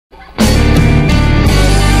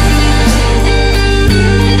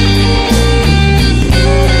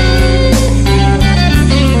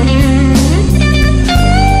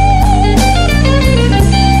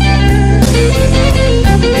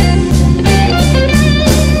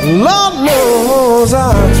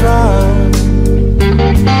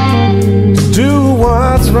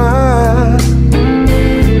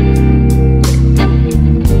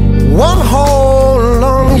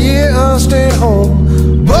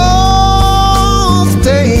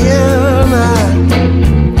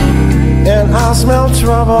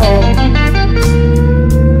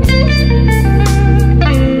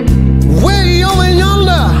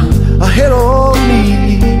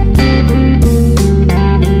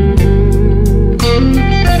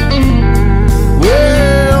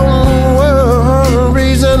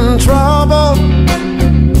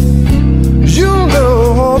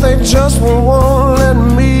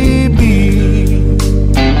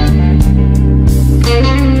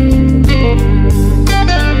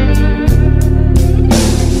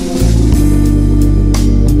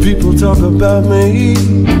talk about me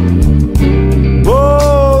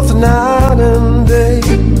both night and day.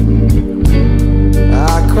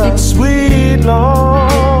 I cry, sweet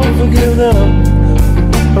Lord, forgive them,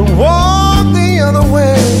 and walk the other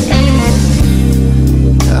way.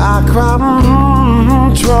 I cry,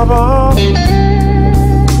 trouble,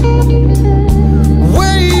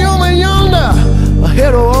 way over yonder,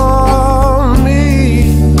 ahead of me.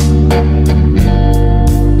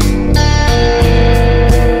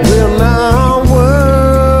 Well, now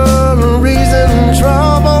worries and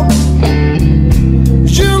trouble,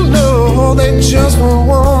 you know they just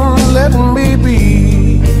won't let me be.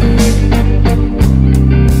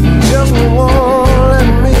 Just won't let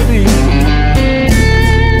me be.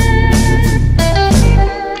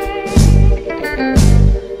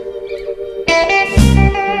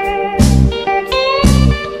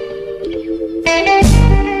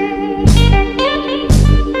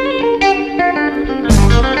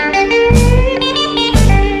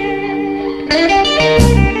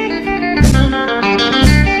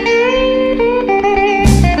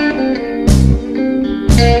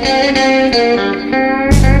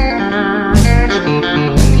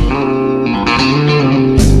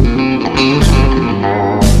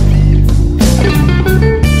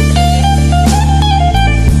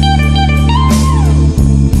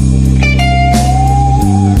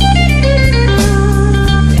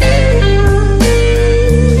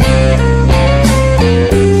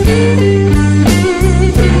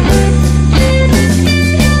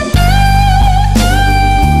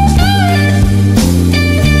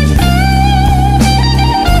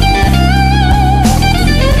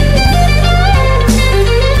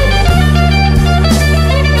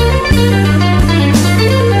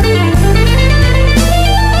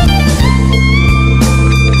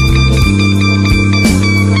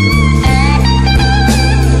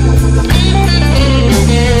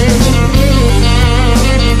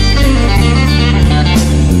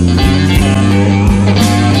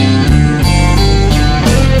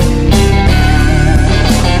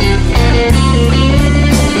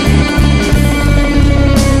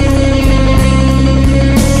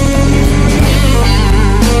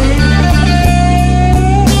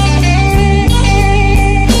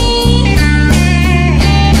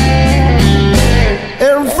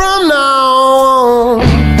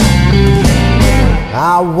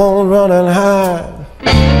 I won't run and hide.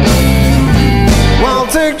 Well,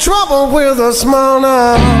 take trouble with a smile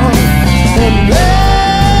now and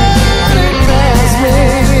let it pass me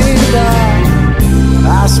by.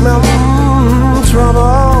 I smell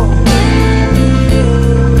trouble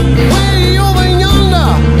way over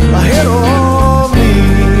yonder, ahead of me.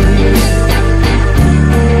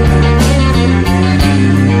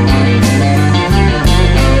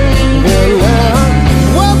 Well,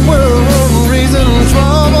 what will reason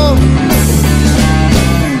trouble?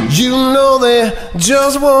 You know they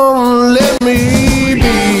just won't let me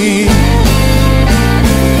be.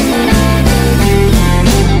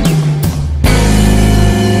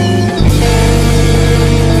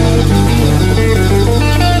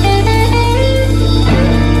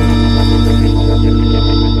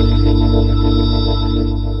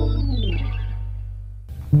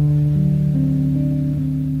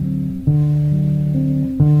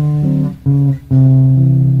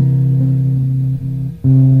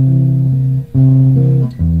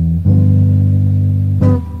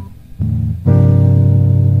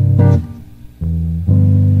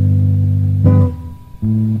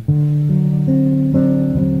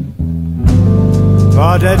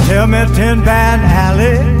 But they tell me Tin Pan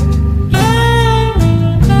Alley,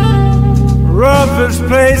 roughest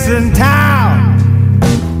place in town,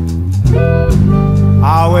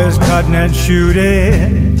 always cutting and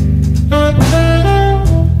shooting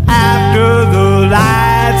after the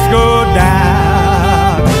lights go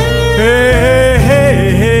down. Hey,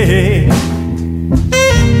 hey, hey, hey.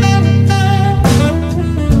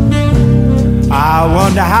 I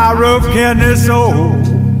wonder how rough can this old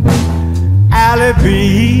alley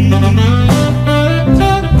be?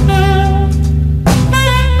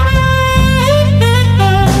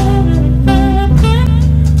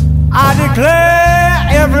 I declare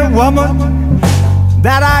every woman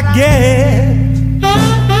that I get,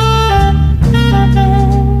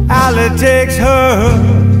 alley takes her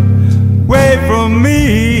away from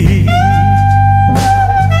me.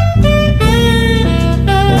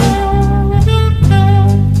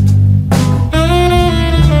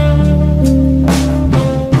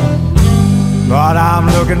 But I'm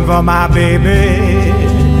looking for my baby.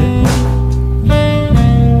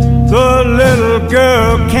 The little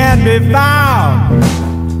girl can't be found.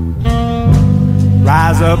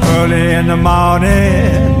 Rise up early in the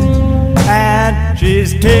morning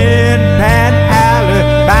She's Tin Pan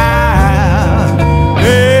Alley bound.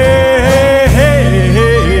 Hey,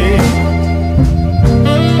 hey, hey.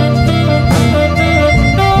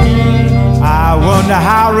 I wonder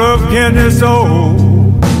how rough can this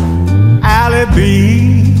old alley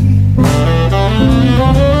be?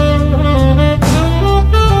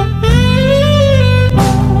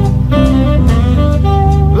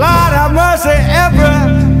 Lord have mercy, every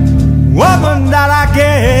woman that I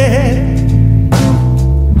get,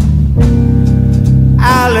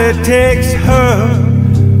 alley takes her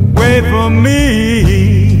away from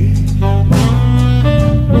me.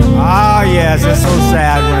 Oh yes, it's so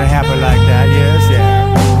sad when it happens like that. Yes, yeah.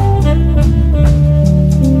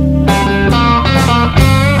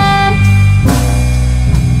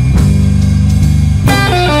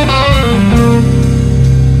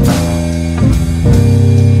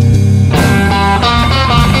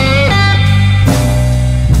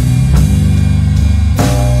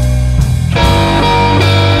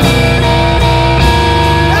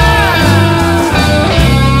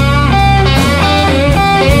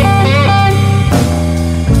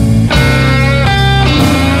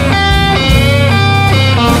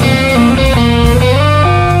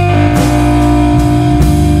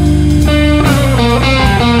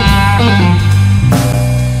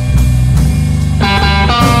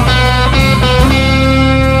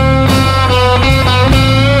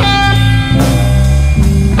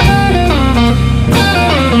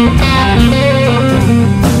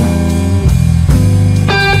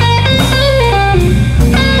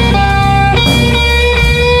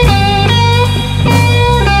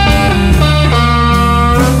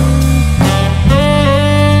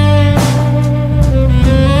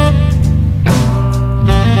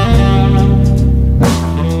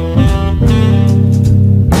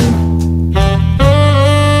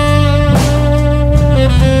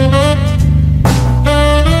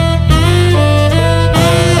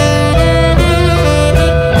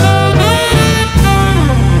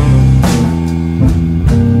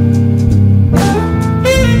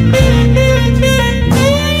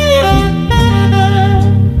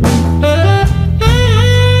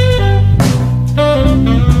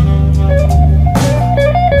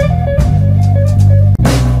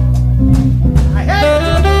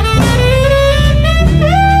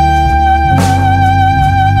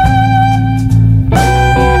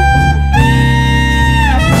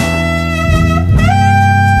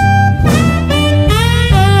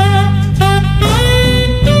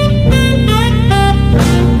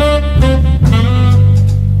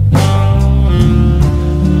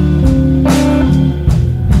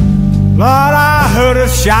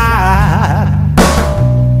 Shot,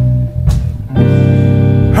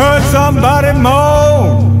 heard somebody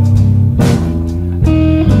moan,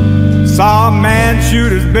 saw a man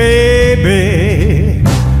shoot his baby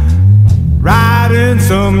right in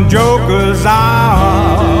some joker's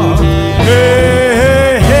arms. Hey,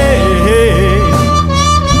 hey, hey, hey.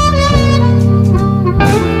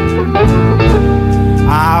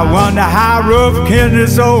 I wonder how rough can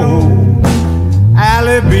this old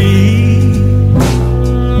alley be?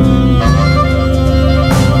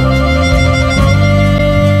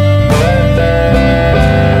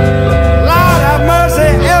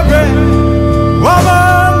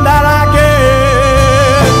 Woman that I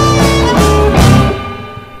get,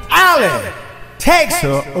 alley takes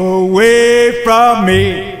her away from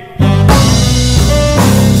me.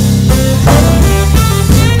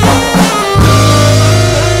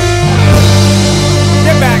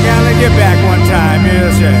 Get back, alley, get back one time,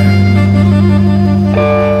 yes, yeah.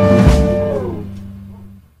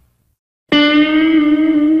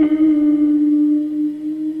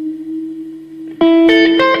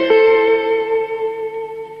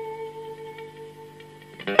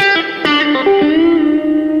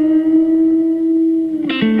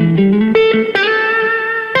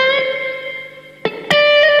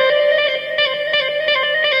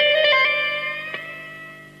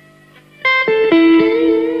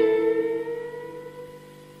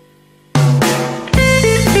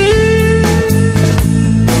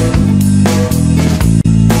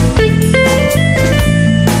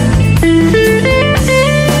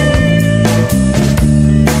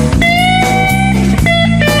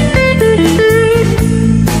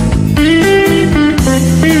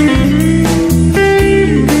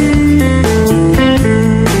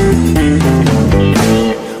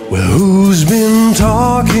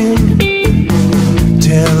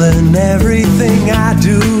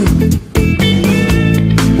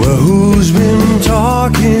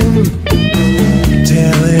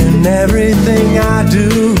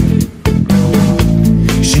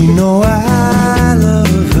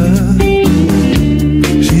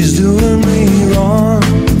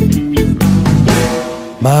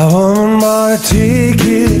 woman bought a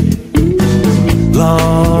ticket,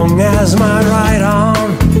 long as my right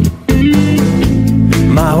arm.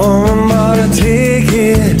 My woman bought a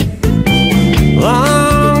ticket,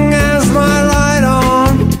 long as my right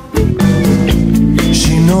arm.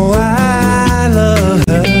 She know I love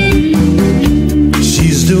her,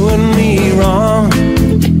 she's doing me wrong.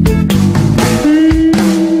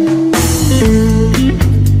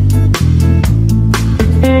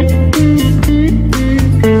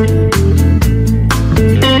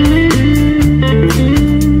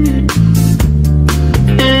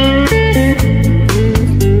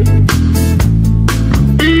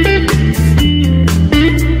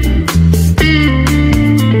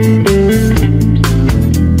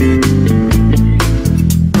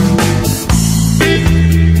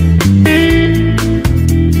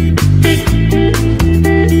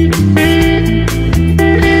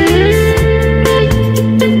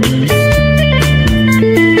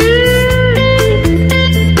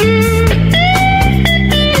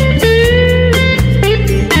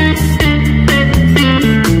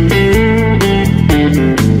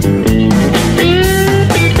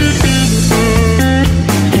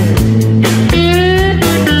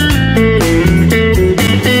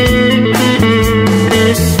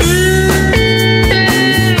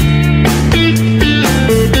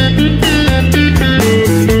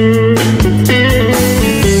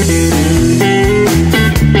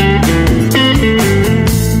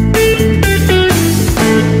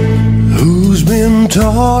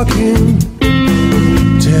 Talking,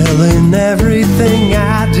 telling everything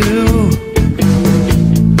I do.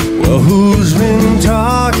 Well, who's been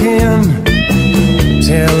talking,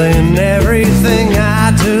 telling everything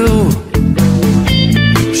I do?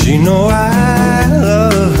 She know I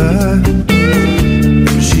love her,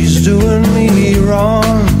 she's doing me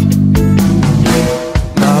wrong.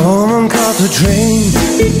 My woman caught the train,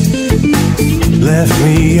 left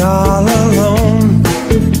me all alone.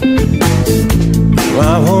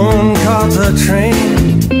 My woman caught the train,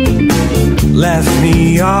 left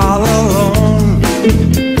me all alone.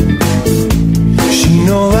 She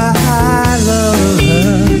know I love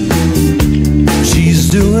her, she's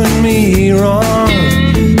doing me wrong.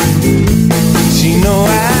 She know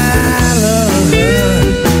I love her,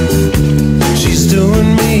 she's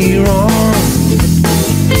doing me wrong.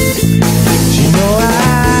 She know I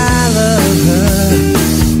love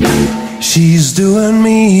her, she's doing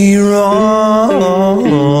me wrong.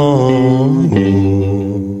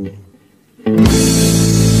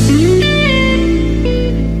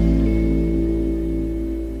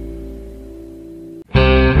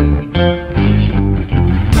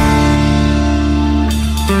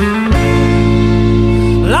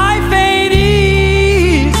 Life ain't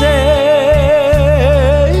easy.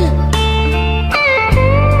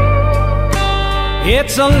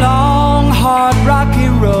 It's a long, hard, rocky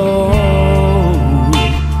road.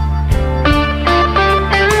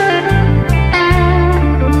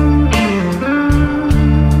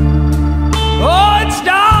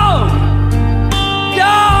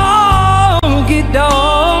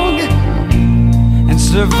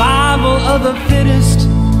 Survival of the fittest,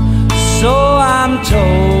 so I'm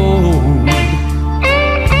told.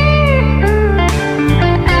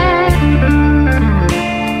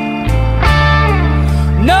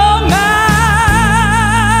 No matter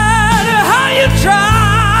how you try,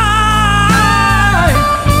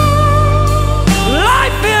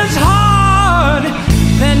 life is hard,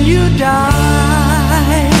 then you die.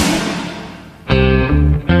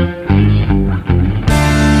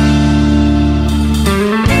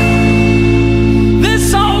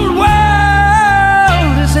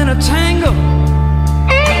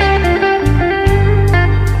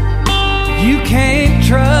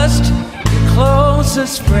 Trust your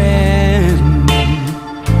closest friend.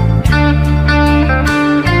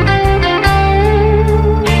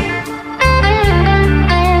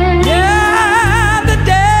 Yeah, the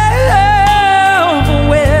devil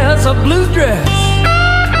wears a blue dress.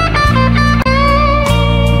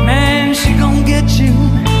 Man, she gon' get you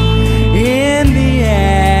in the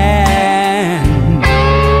end.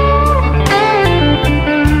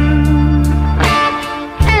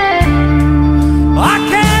 I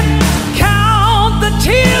can't count the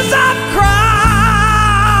tears I've cried.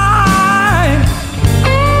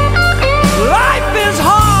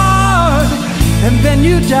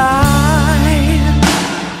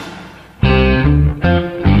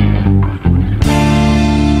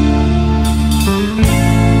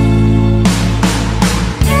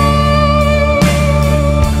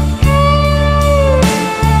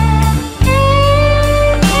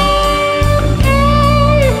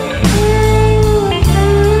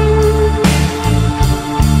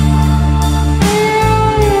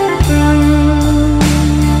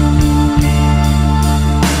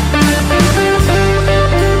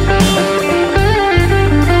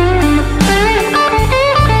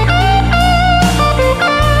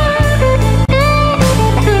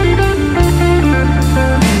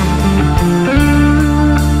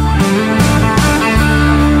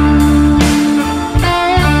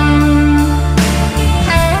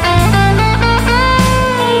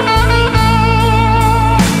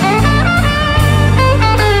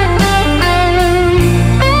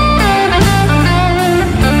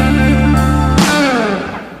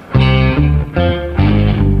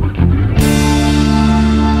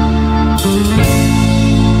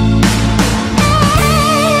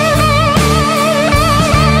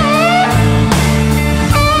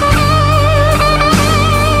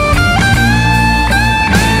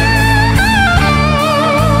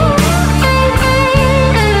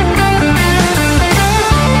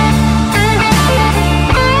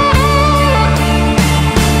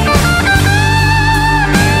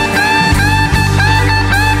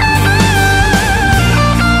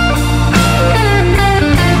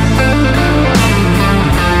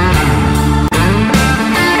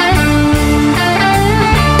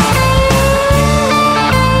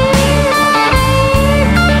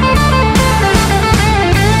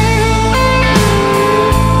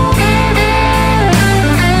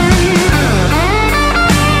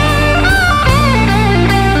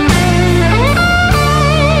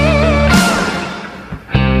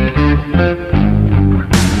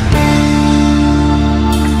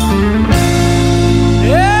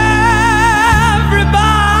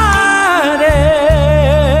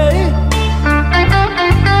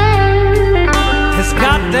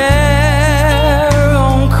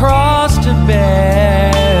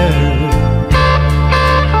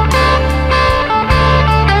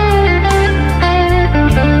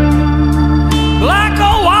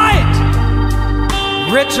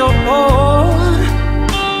 rich or poor,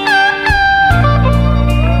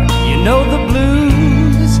 you know the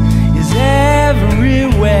blues is everywhere.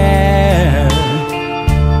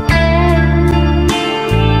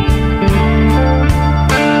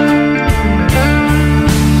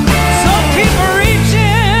 So keep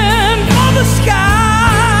reaching for the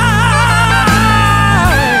sky.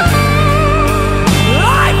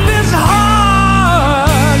 Life is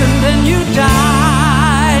hard and then you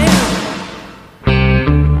die.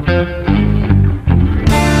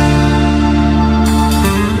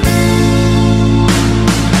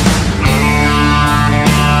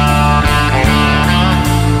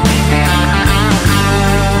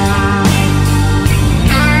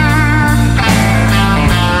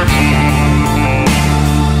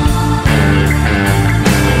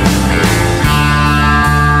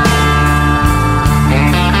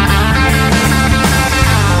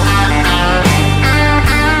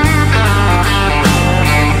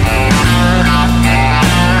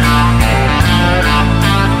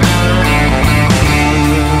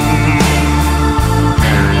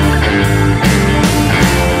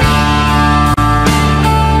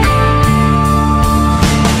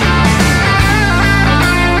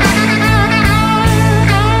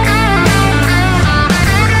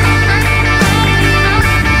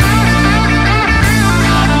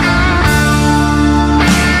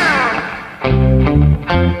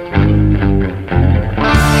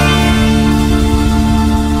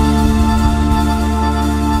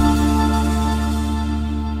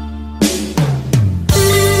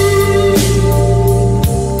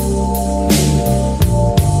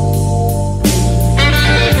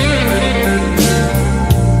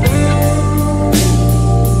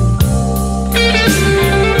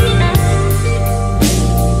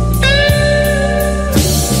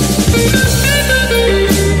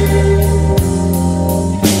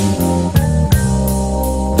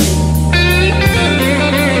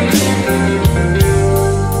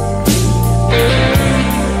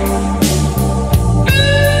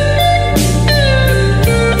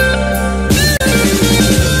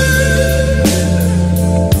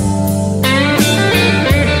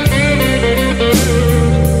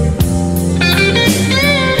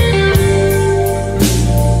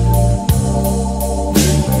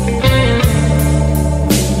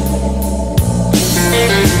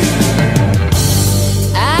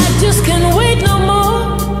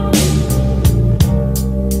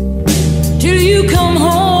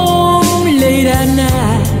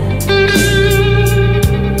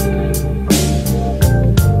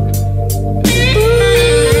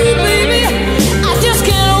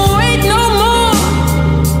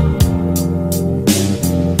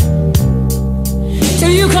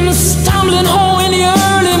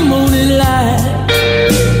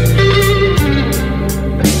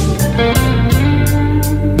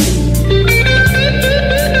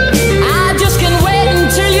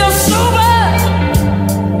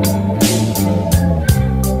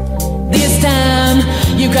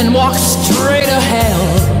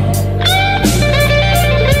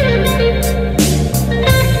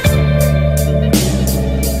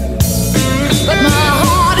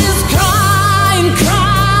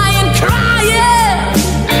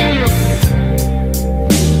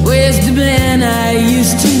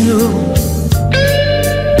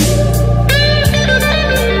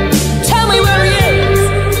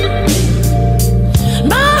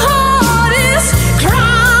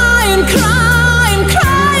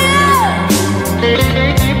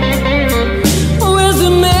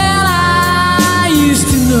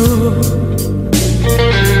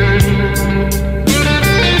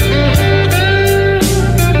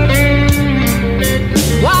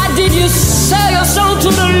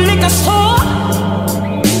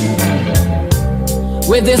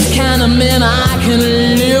 With this kind of man I can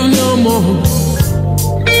live no more.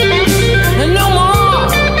 No more.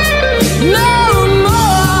 No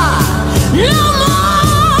more. No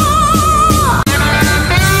more.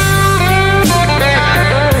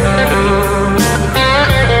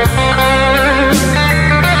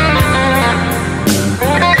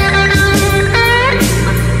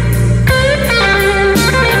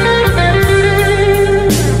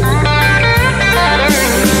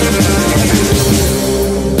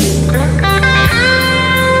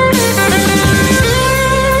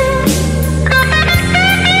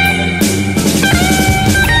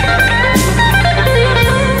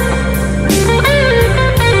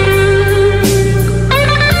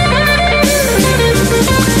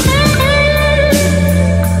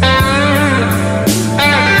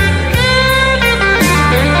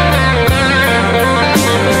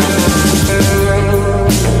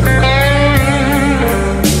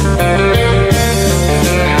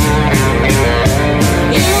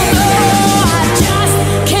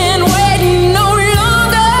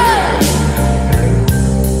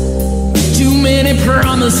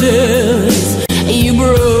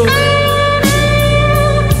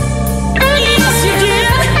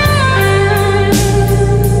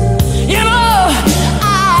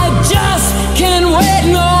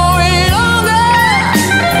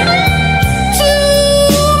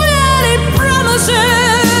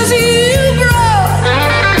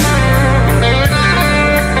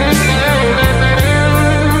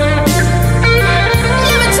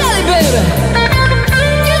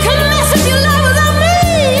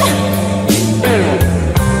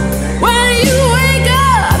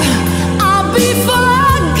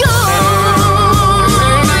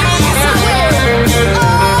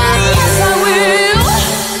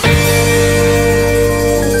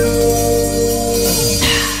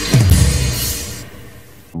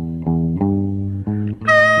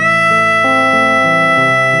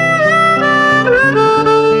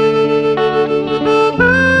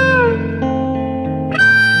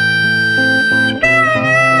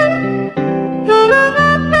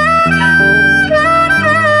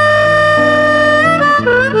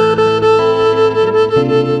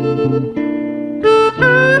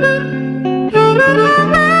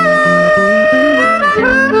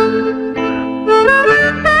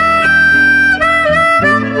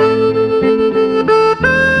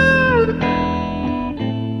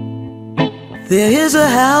 There is a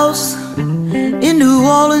house in New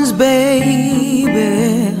Orleans, baby,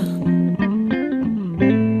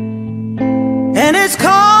 and it's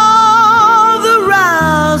called the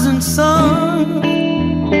Rising Sun.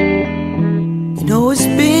 You know, it's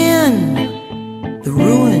been the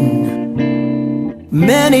ruin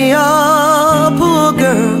many a poor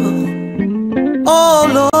girl. Oh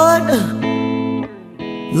Lord,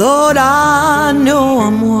 Lord, I know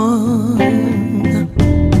I'm one.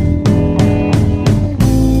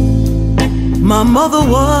 My mother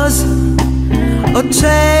was a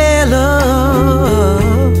tailor.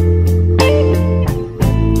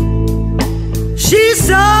 She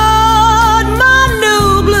sewed my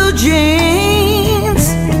new blue jeans.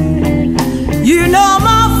 You know,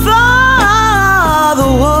 my father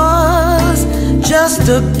was just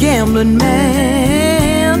a gambling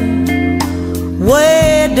man,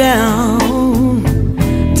 way down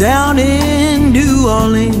in New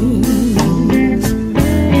Orleans.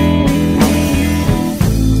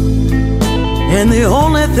 And the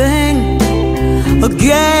only thing a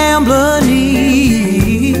gambler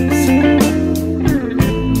needs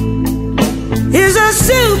is a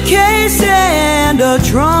suitcase and a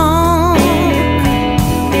trunk.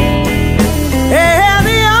 And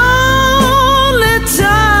the only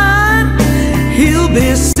time he'll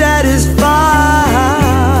be satisfied,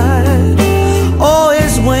 oh,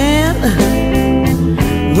 is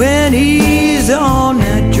when he's on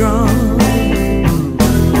that drum.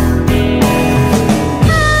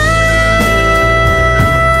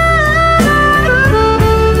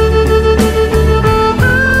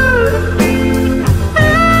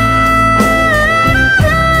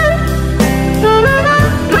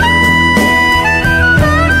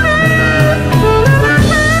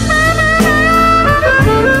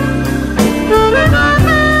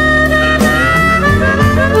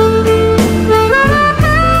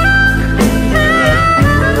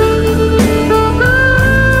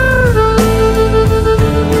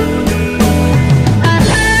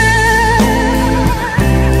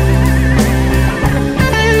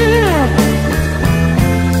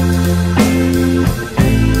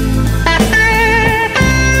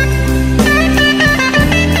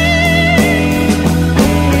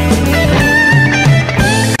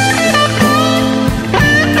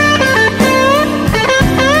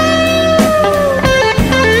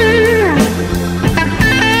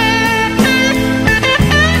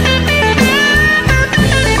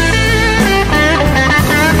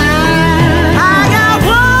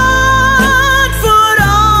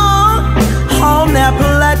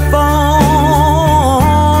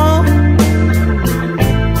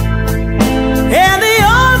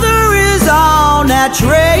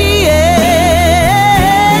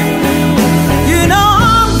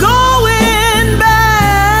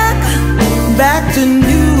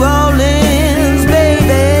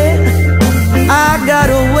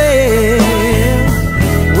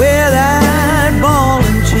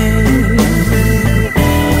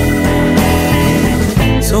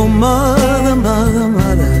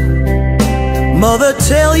 Mother,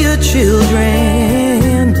 tell your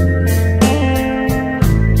children,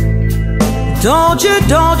 don't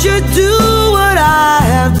you do what I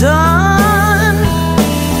have done.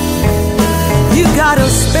 You gotta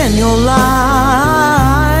spend your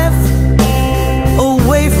life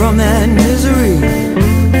away from that misery.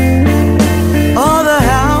 Oh, the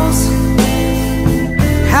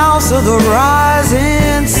house of the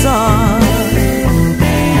rising sun.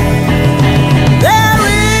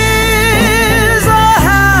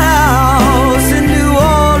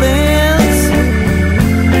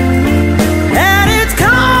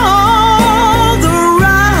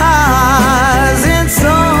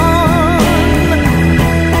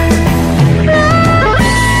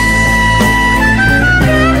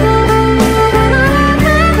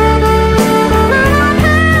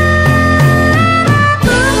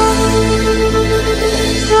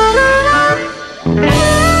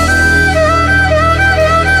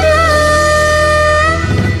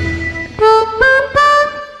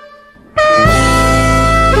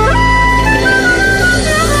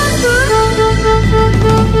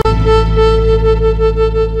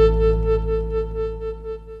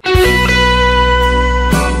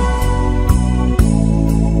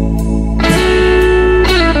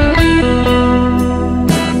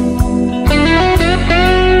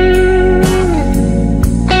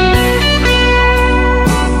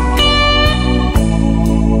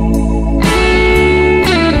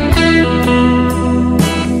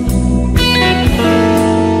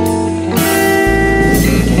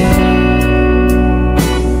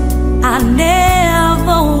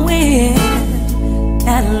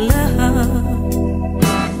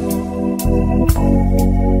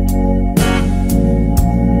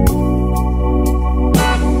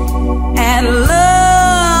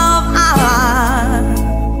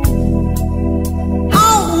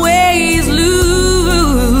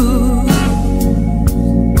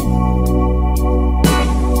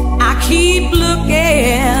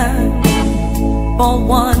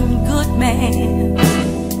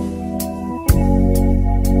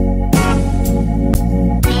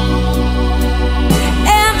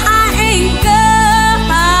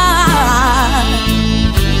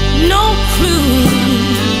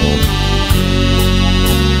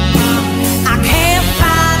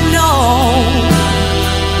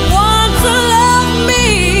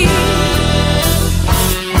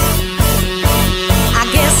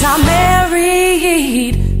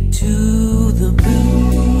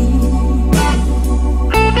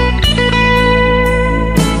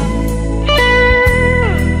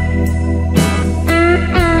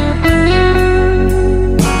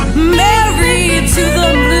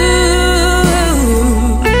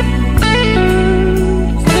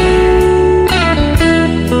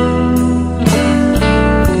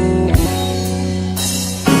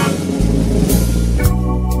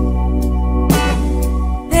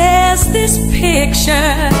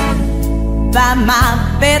 by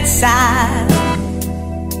my bedside.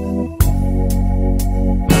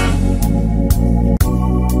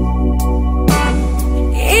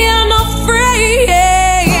 In a frame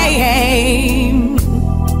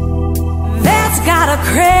that's got a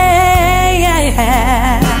crack.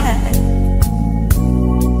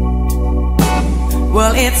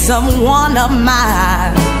 Well, it's one of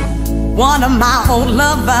my old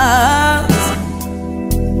lovers.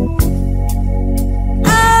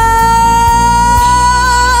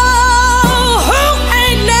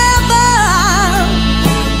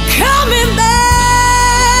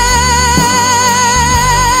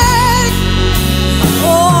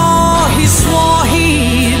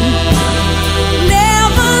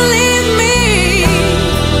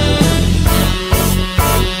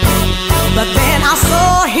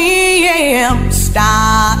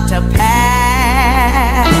 Start to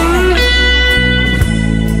pack.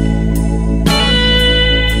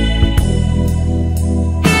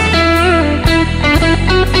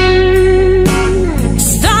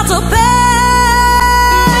 Start to pack.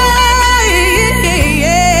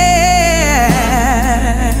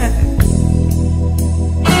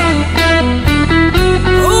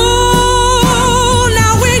 Ooh,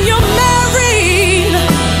 now when you're married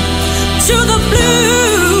to the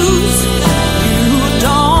blues,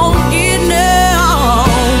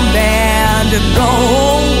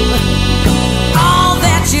 all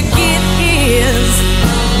that you get is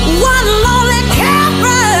one lonely cabin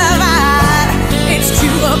ride. It's to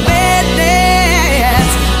a bed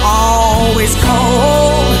that's always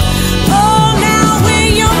cold. Oh, now when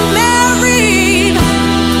you're married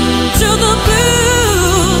to the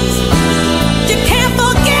blues, you can't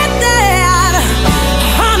forget that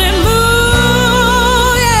honeymoon,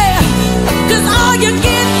 yeah, 'cause all you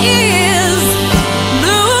get is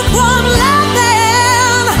lukewarm love,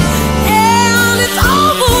 and it's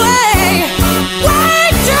over way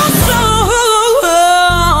too soon.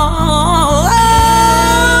 Oh,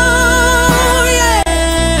 yeah.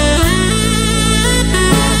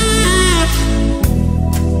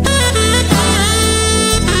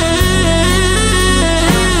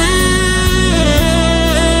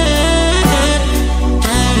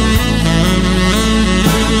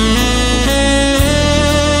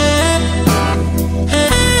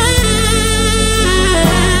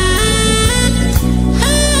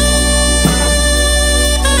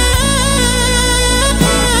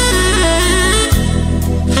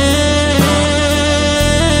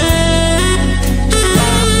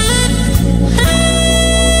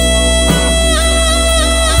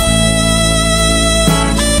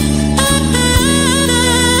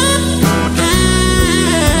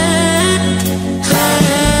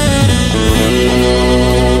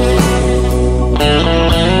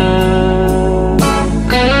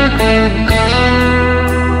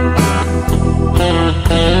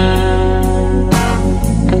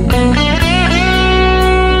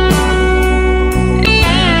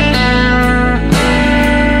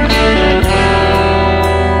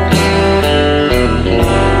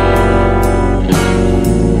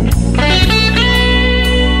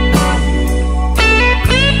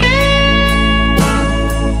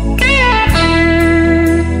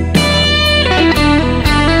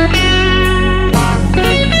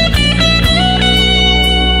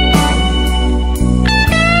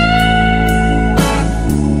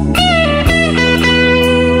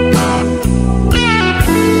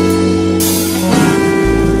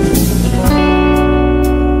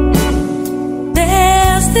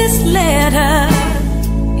 There's this letter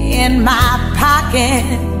in my pocket.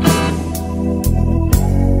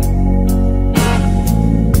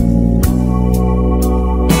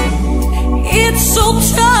 It's so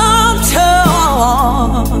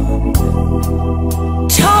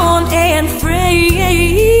torn and frayed.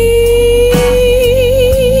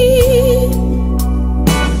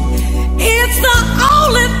 It's the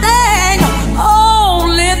only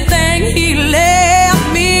thing he left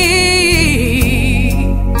me.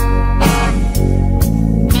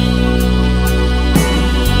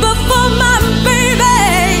 Before my baby,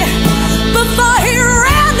 before he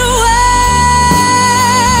ran away.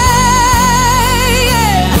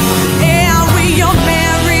 Yeah, we are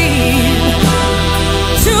married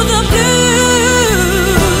to the blues.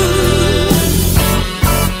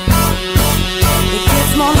 It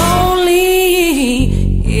gets more lonely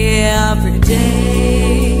every day.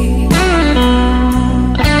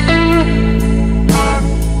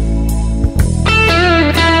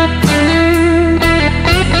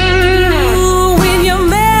 When you're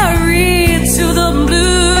married to the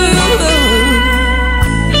blues,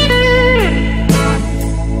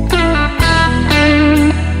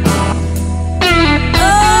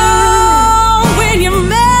 oh,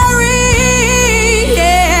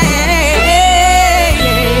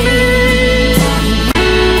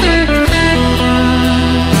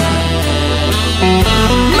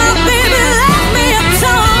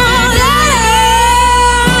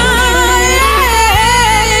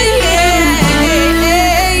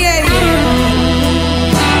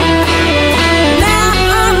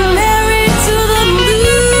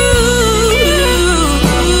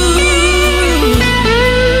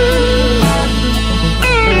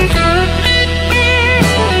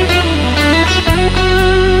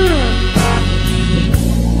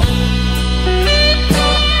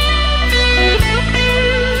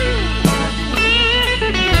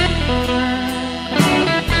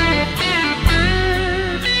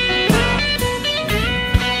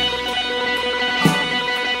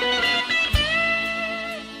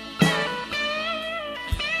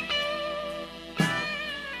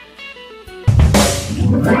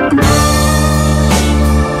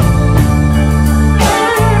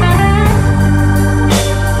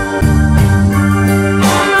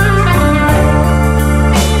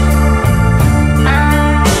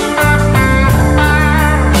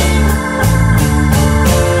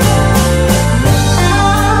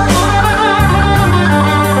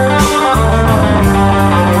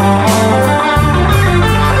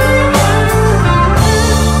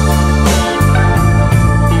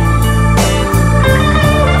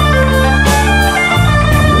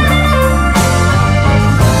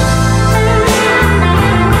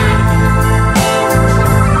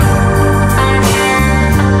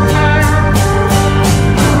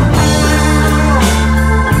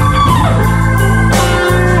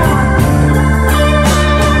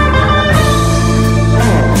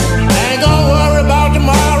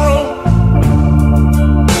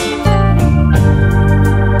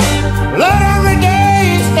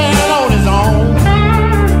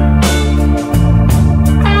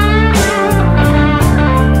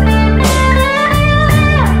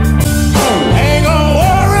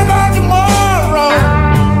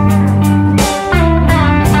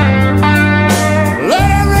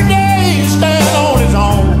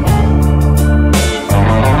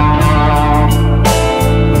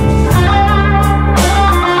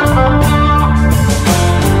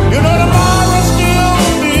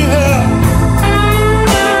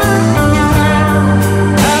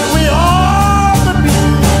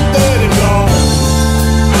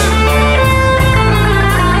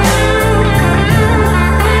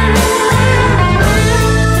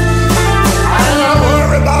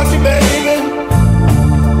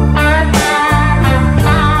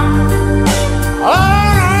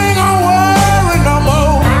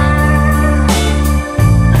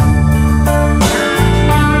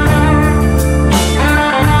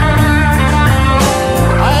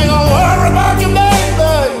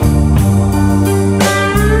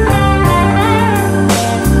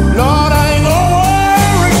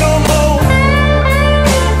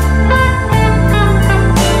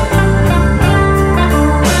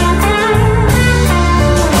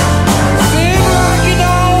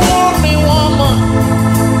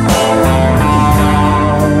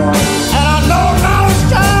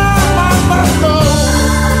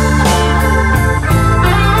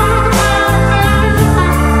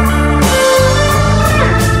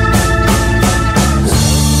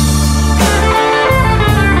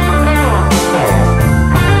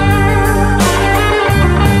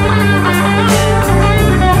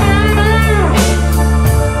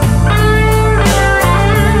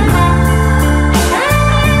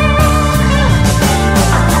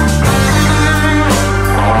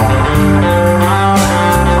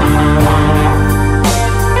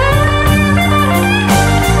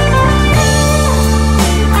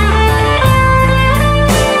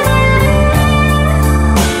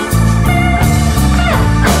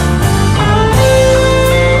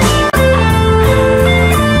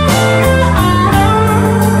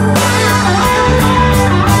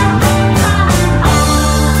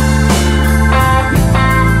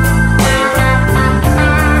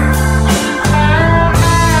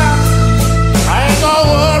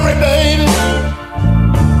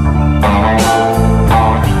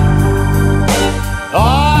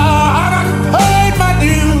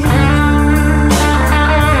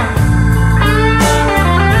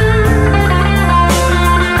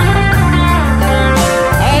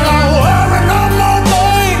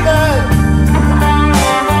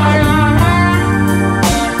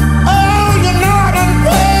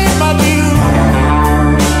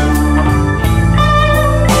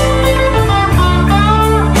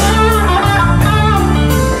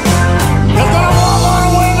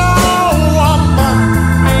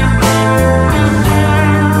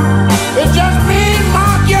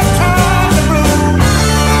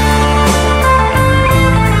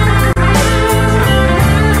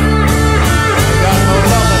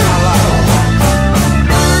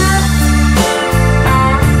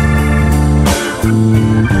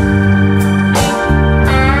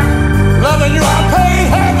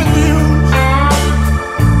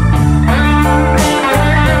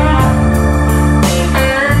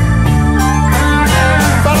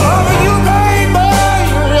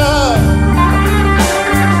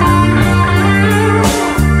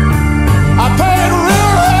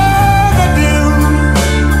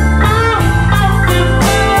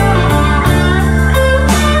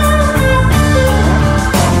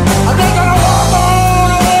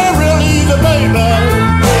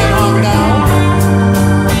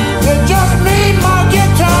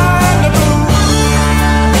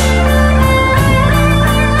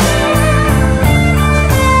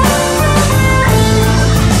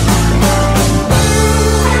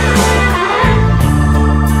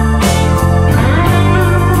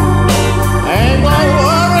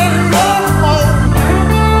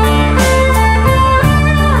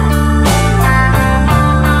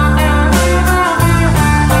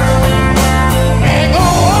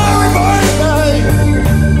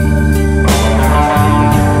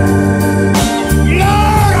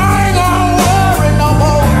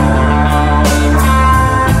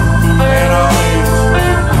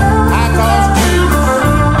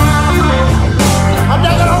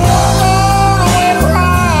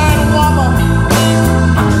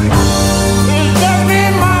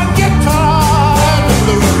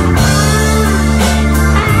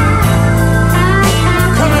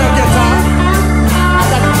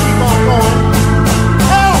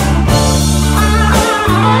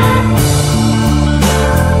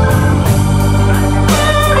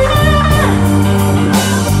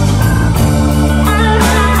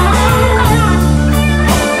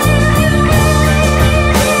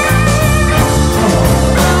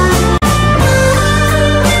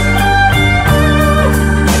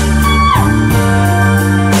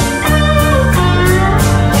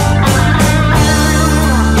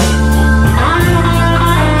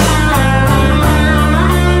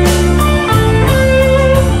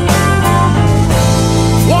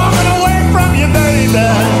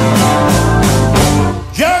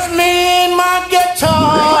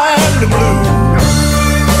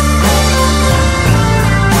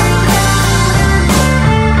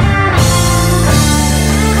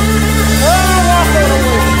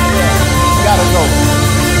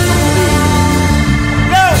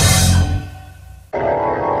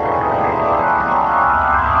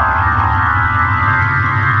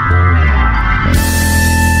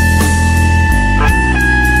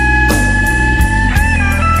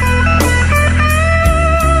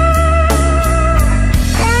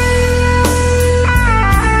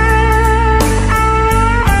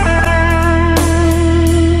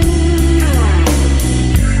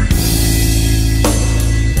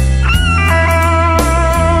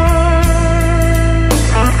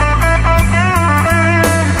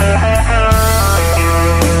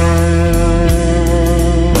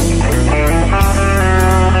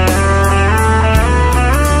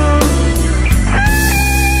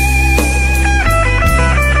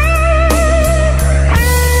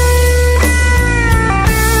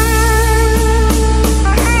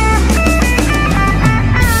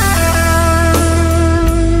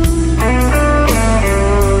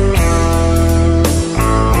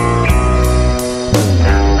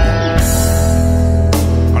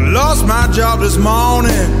 this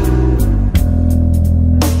morning.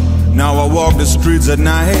 Now I walk the streets at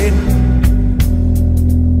night.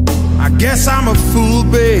 I guess I'm a fool,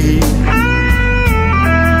 babe, to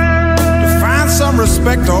find some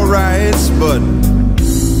respect or rights, but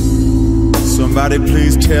somebody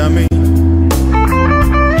please tell me,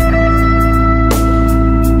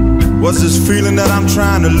 what's this feeling that I'm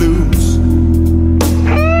trying to lose?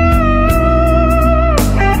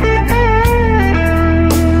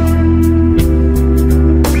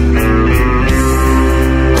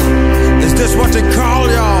 Is this what they call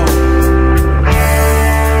y'all?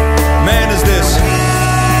 Man, is this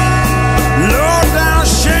low down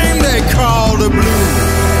shame they call the blues?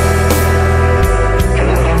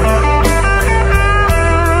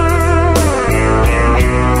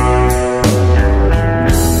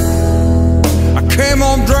 I came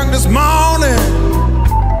home drunk this morning.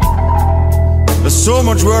 There's so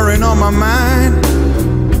much worrying on my mind.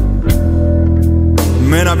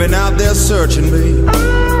 Man, I've been out there searching, babe,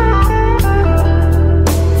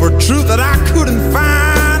 for truth that I couldn't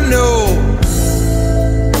find. No,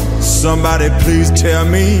 somebody please tell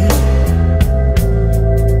me,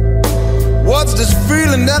 what's this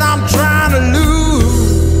feeling that I'm trying to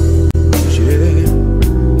lose? Yeah.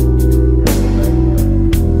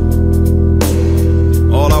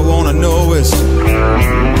 All I wanna know is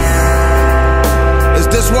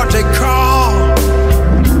this what they call?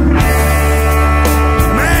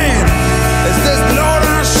 Man, is this low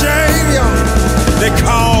down shame, yo? They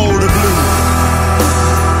call the blues.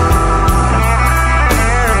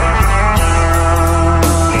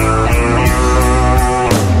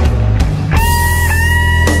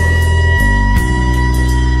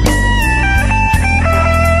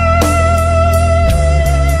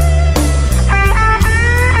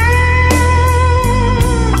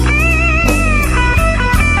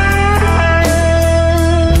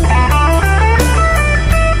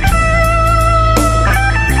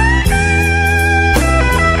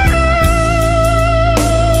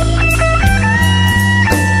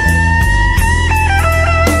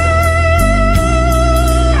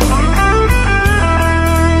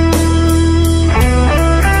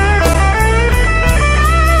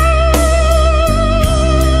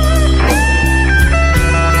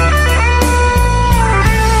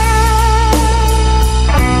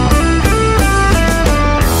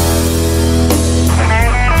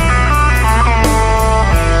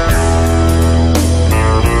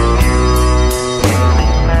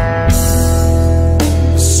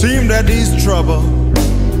 These trouble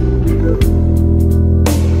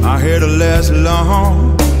are here to last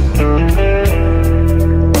long.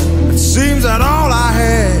 It seems that all I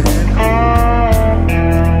had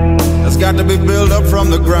has got to be built up from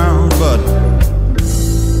the ground. But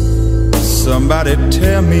somebody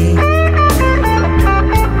tell me,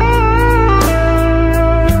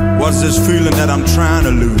 what's this feeling that I'm trying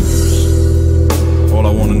to lose? All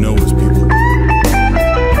I want to know is, people,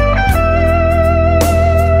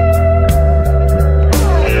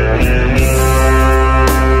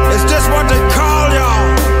 what they call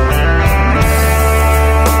y'all?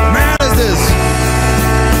 Man, is this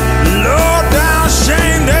low down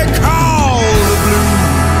shame they call the blues?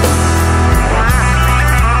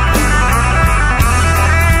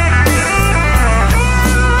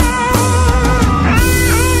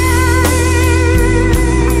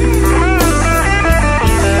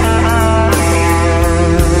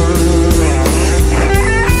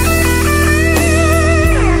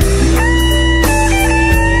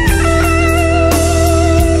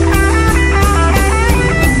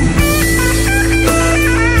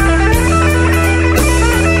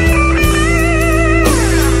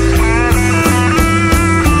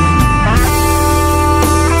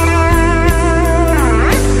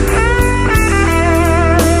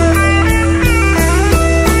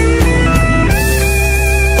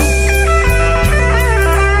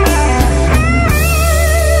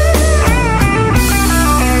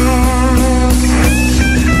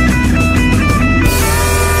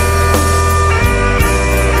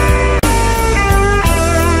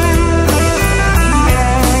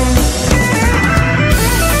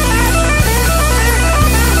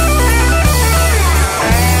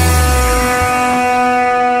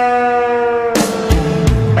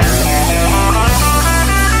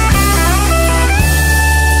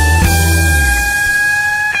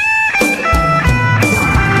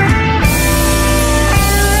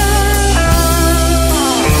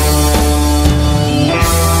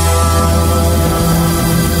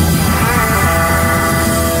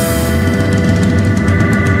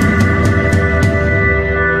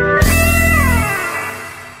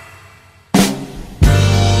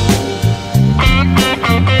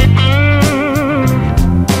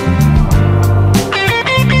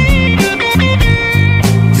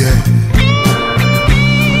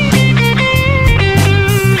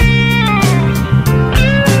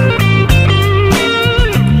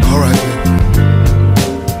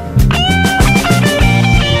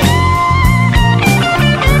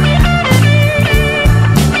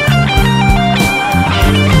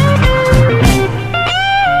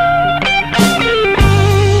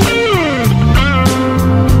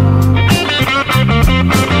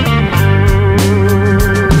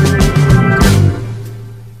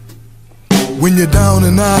 you're down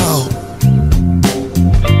and out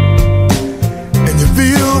and you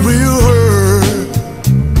feel real hurt,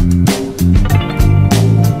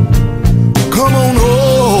 come on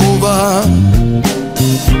over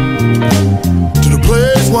to the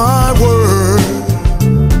place wide world.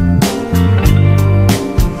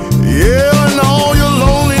 Yeah, and all your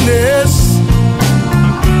loneliness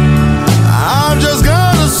I'm just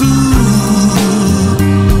gonna soothe.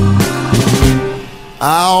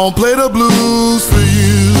 I'll play the blues for you.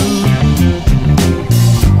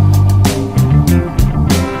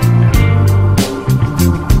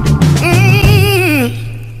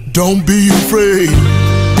 Don't be afraid,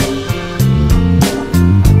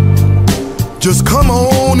 just come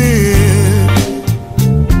on in.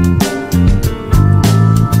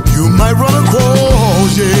 You might run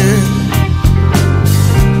across, yeah,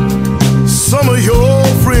 some of your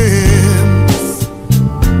friends,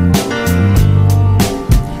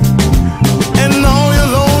 and all your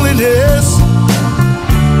loneliness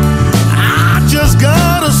I just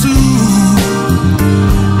gotta soothe.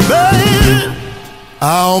 Baby,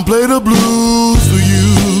 I'll play the blues for you.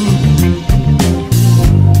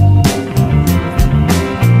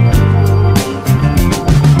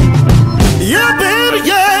 Yeah, baby,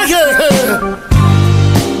 yeah, yeah.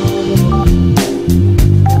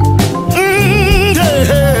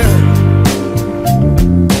 Yeah.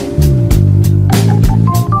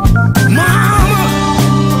 Mama,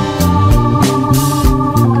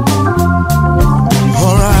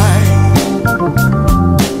 all right.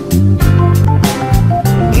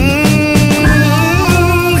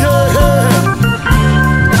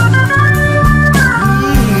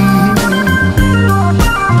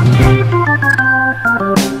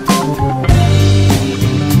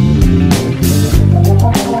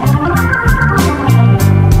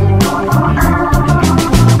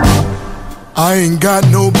 I ain't got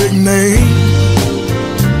no big name,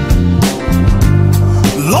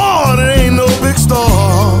 Lord, it ain't no big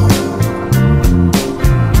star.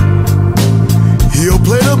 He'll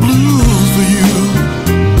play the blues for you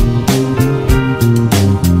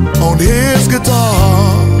on his guitar.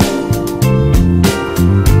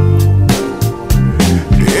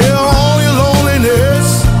 Yeah, all your loneliness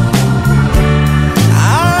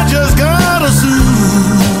I just gotta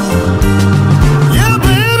soothe. Yeah,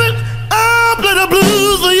 baby, I'll play the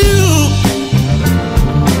blues for you.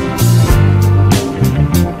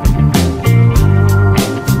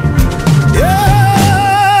 Yeah.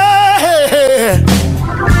 Yeah.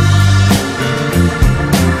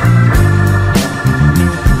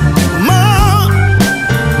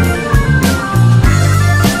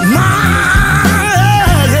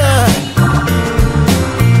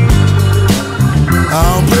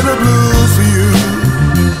 I'll play the blues for you.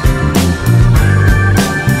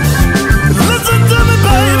 Listen to me,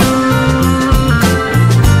 baby.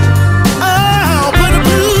 I'll play the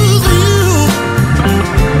blues for you.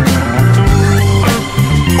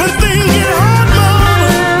 When things get hard,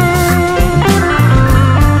 mama,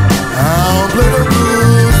 I'll play the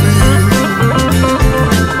blues for you.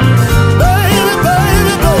 Baby,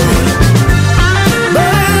 baby, baby.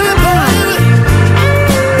 Baby, baby.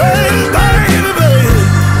 Baby, baby, baby.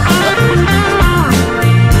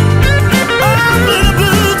 I'll play the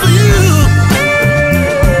blues for you.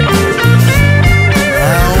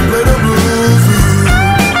 I'll play the blues for you.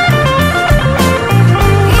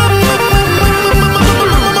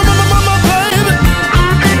 Baby,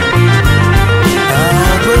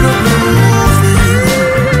 I'll play the blues for you.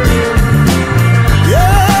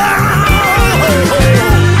 Yeah.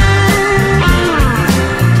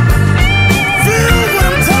 Feel what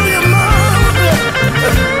I'm telling you, mama.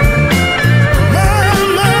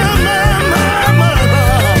 Mama.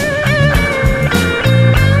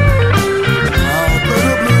 I'll play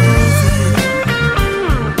the blues for you.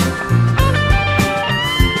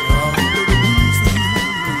 I'll play the blues for you.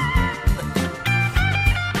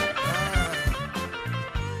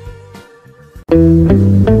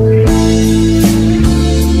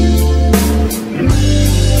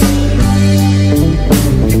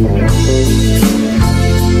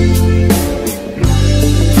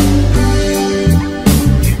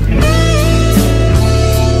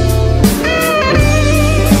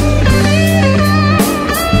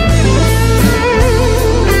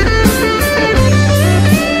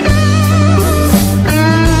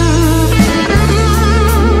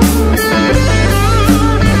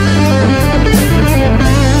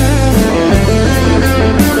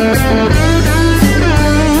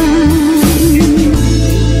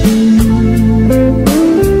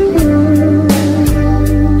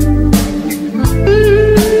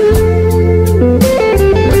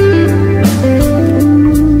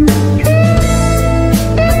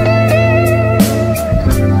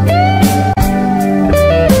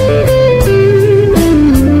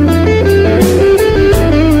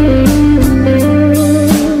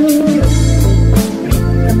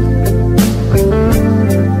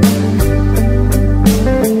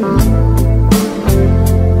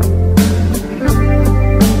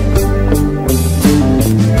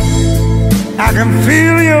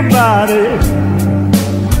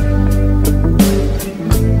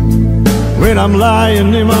 when I'm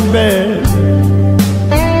lying in my bed.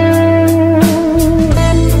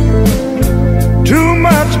 Too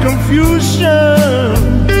much confusion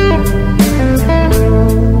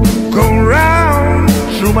go round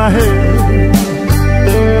through my head,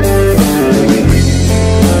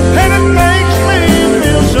 and it makes me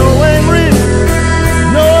feel so angry.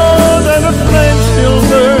 Know that the flame still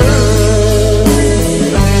burns.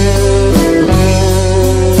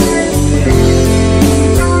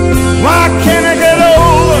 Why can't I get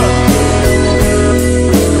over?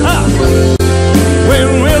 When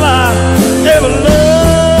will I ever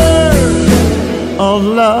learn of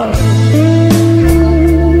love?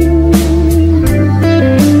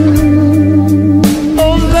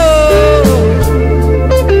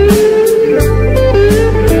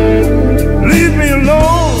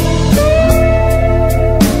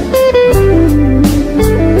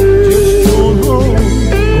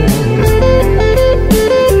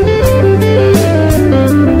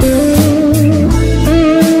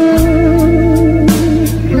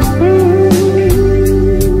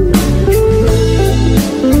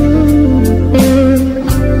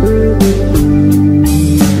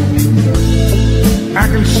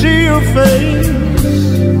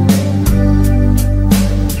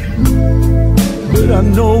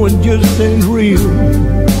 Just ain't real.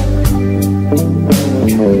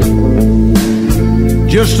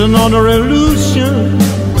 Just another illusion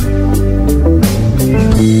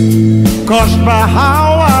caused by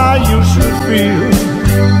how I used to feel,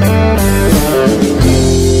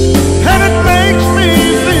 and it makes me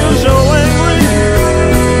feel so angry.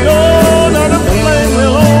 Know that the flame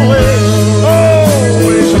will always,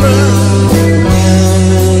 always burn.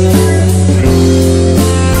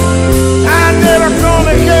 I'm never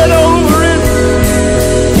gonna get over it.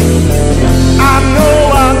 I know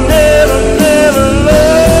I never, never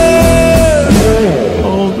learned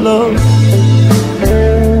of love.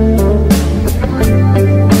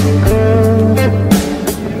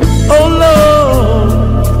 Oh Lord,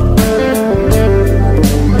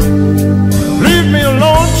 leave me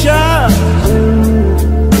alone, child.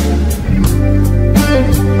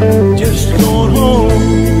 Just going home,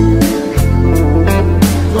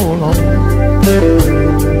 going home.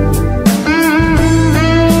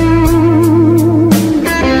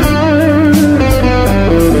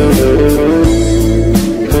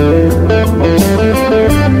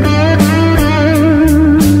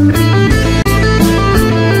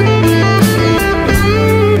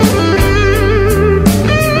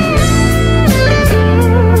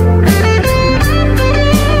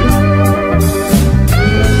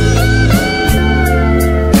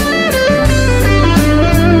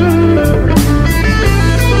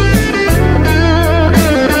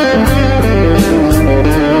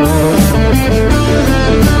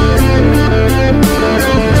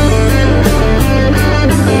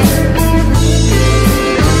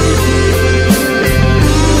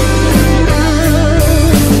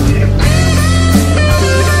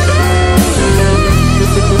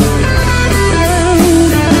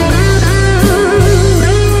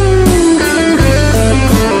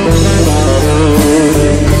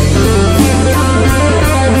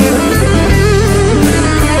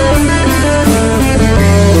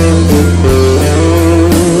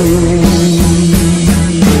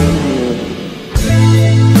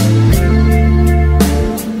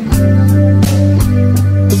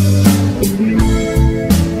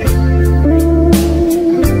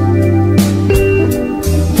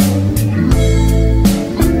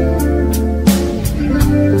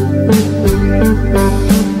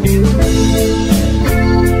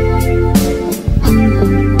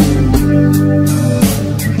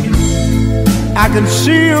 I can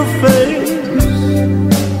see your face,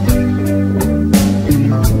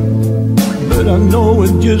 but I know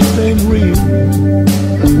it just ain't real.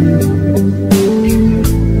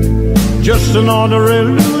 Just another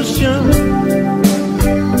illusion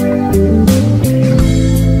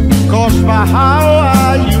caused by how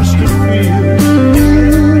I used to feel,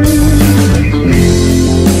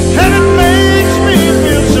 and it makes me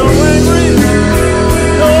feel so angry.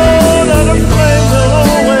 Know that the flame will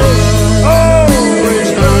always, always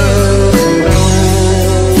burn.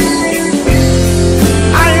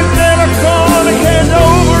 I ain't never gonna get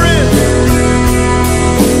over it.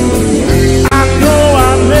 I know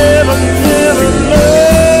I never, never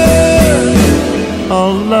learned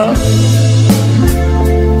of love.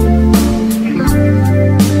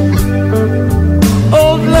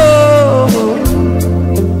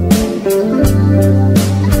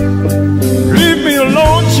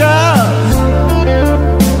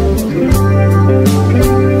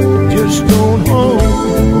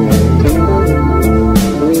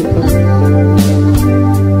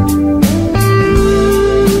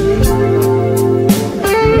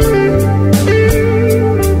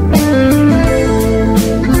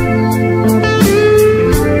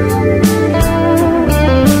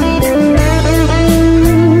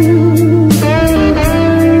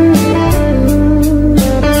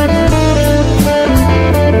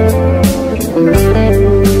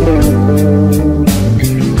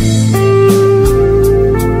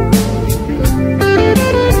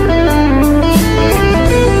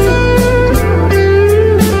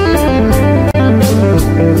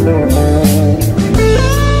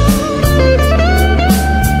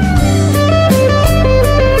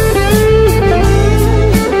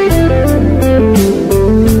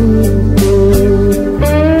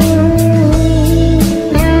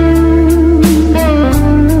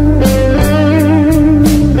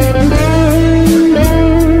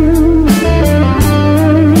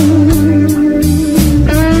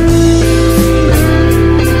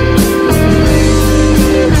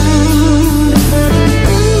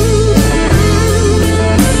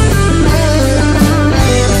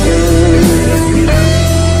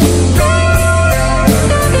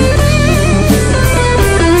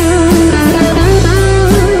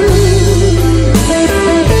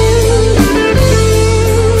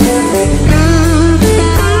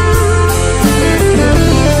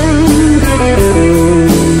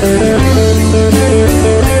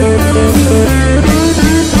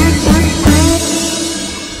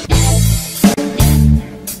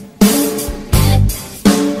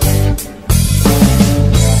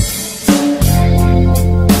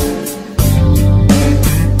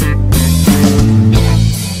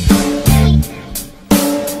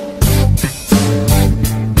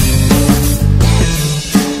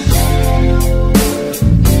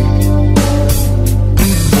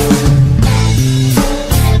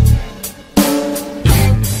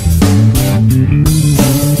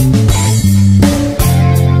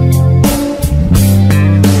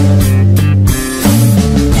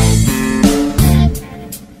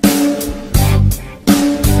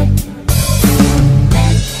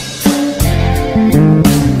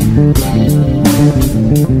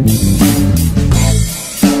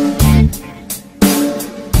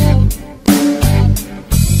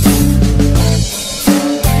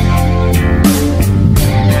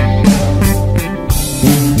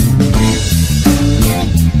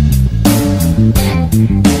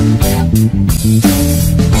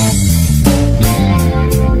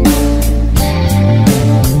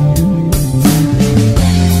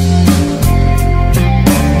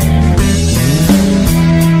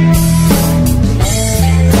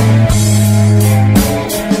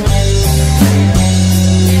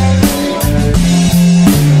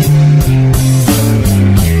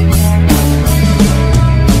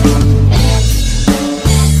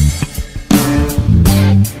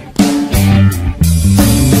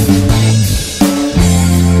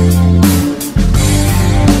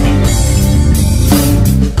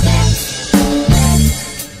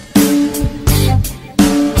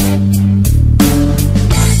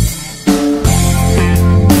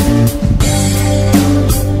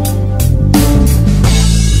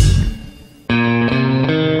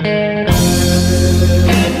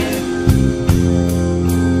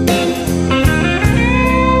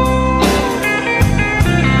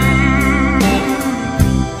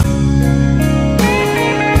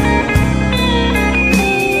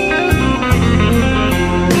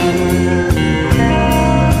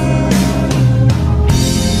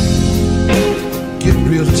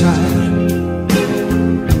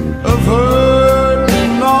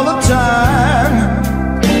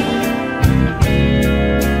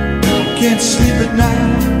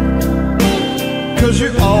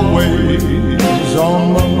 always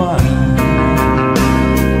on my mind.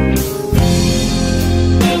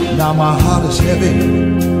 Now my heart is heavy,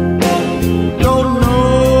 don't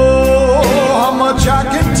know how much I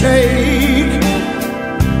can take.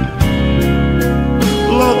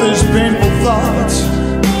 Love, these painful thoughts,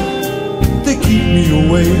 they keep me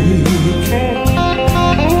awake.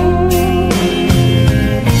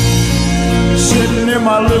 Sitting in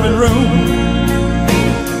my living room,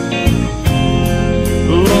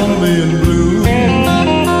 lonely and blue.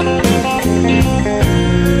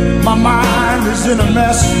 My mind is in a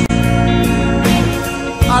mess,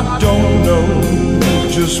 I don't know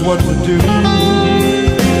just what to do.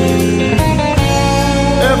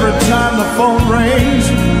 Every time the phone rings,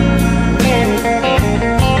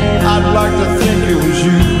 I'd like to think it was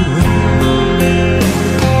you.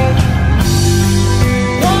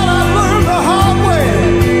 What I learned the hard way,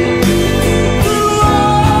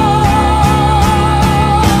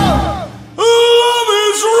 love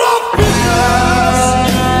is rough business.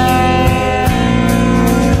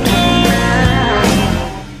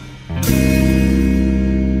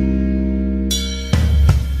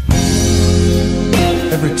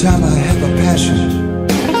 Every time I have a passion,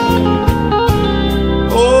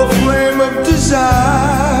 oh, flame of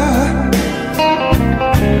desire,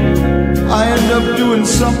 I end up doing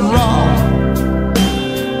something wrong,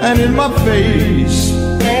 and in my face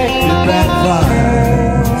it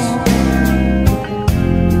backfires.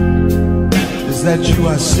 Is that you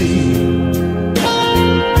I see,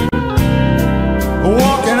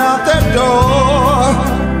 walking out that door?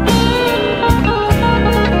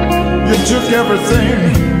 You took everything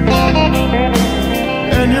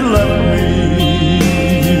and you left me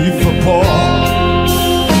for poor.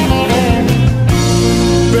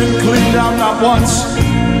 Been cleaned out not once,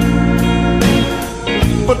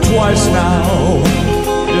 but twice now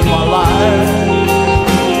in my life.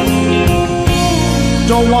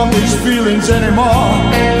 Don't want these feelings anymore.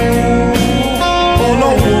 Oh,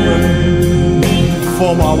 no woman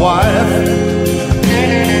for my wife.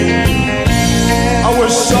 I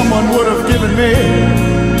wish someone would have given me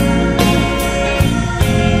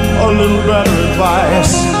a little better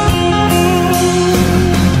advice.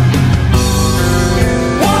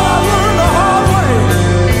 What I learned the hard way,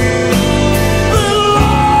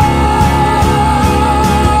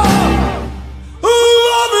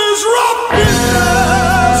 love is rough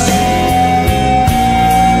business.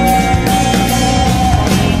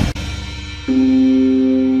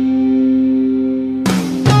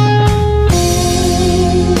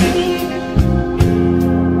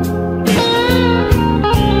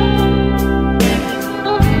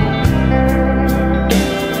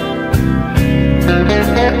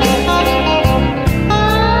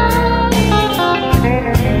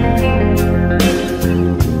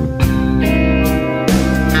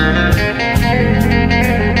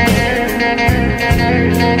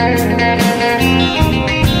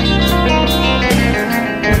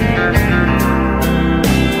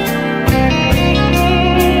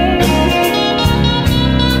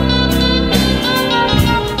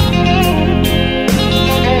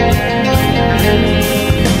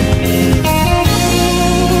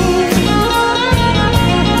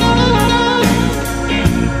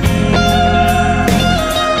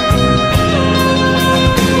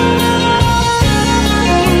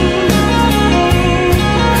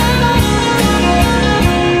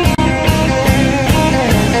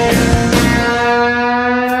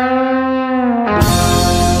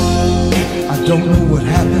 Don't know what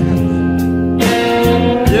happened.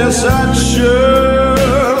 Yes, I'd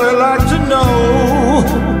surely like to know.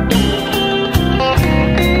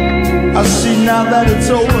 I see now that it's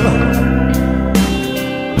over,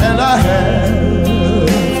 and I have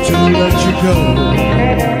to let you go.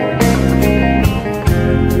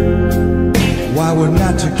 Why we're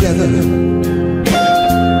not together,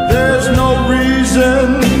 there's no reason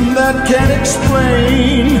that can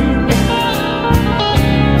explain.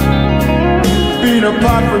 Being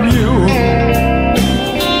apart from you,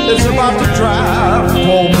 it's about to drive me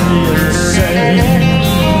insane.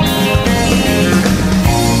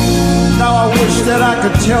 Now I wish that I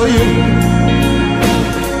could tell you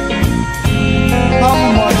how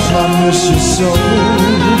much I miss you so.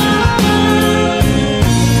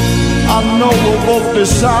 I know we'll both be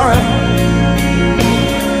sorry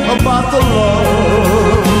about the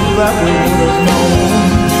love that we would have known.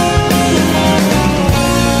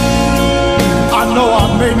 I know I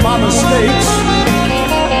made my mistakes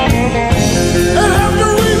and have to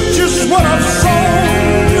reap just what I've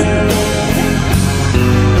sown.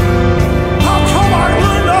 How come I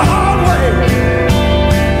learned the hard way?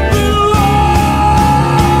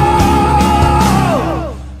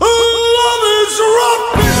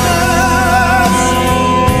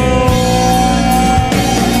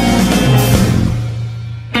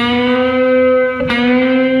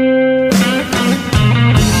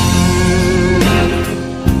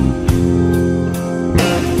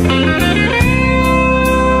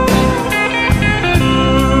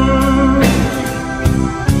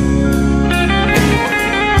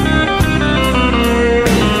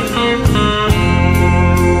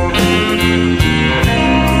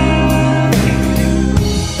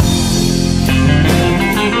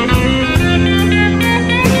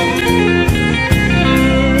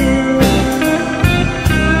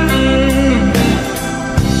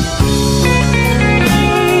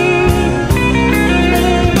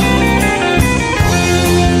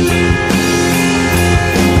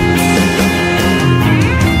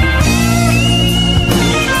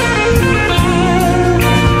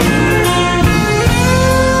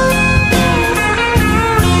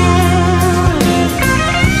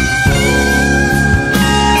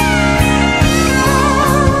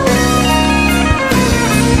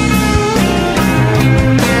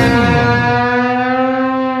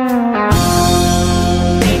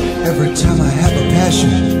 every time I have a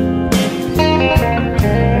passion.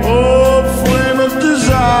 Oh, flame of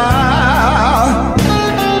desire,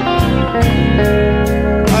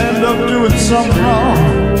 I end up doing something wrong,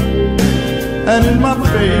 and in my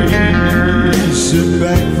face it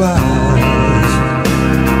backfires.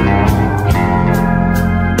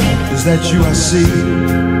 Is that you I see?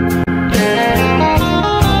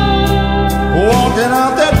 Walking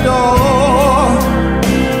out that door,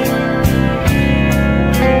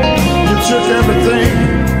 you took everything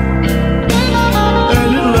and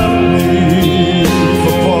you left me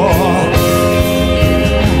for poor.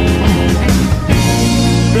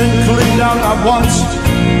 Been cleaned out not once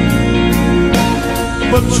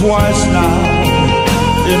but twice now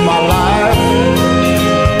in my life.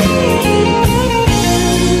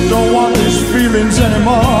 Don't want these feelings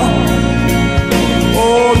anymore.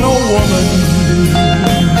 Oh, no woman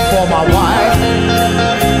for my wife.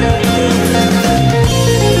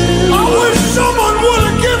 I wish someone would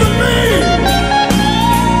have given me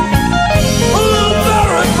a little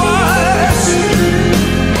better advice.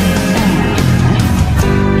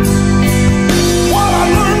 What I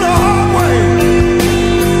learned the hard way.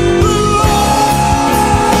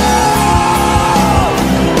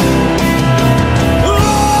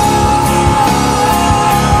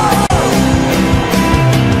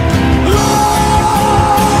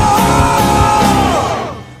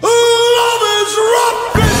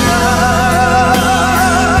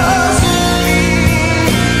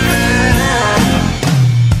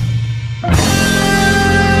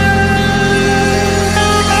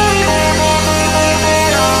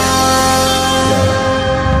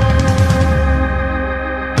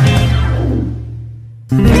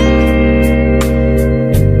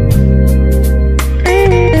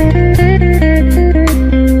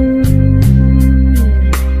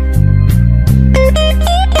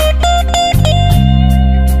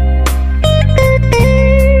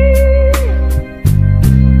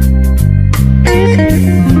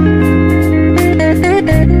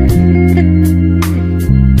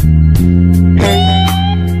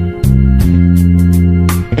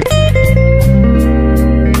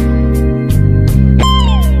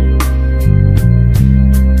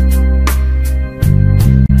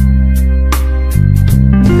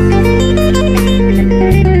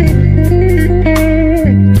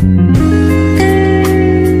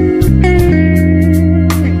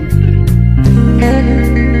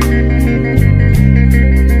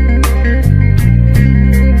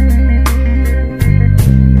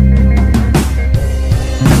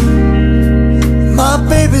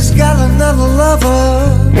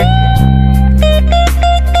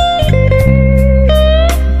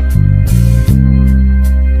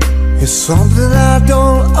 Something I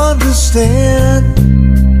don't understand.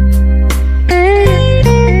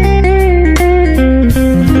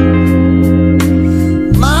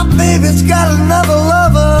 My baby's got another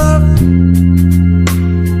lover.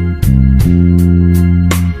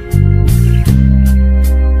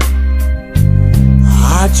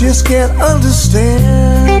 I just can't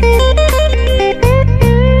understand.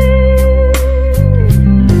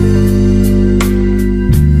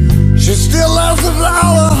 She still loves it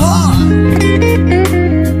all her heart.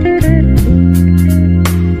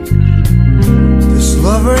 This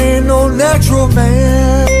lover ain't no natural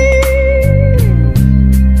man.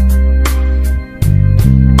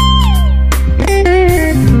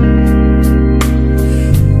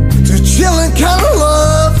 It's a chilling kind of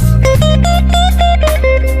love.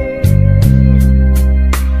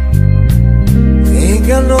 Ain't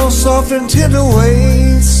got no soft and tender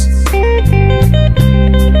ways.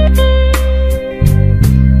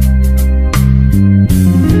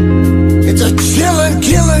 It's a chillin',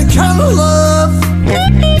 killin' kind of love.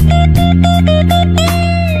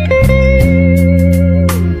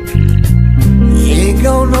 Ain't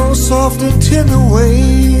got no soft and tender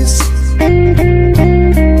ways.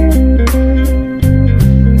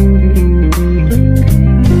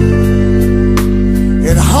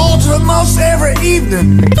 It haunts her most every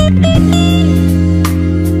evening.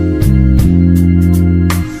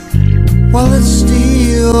 While it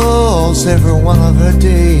steals every one of her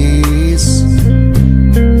days.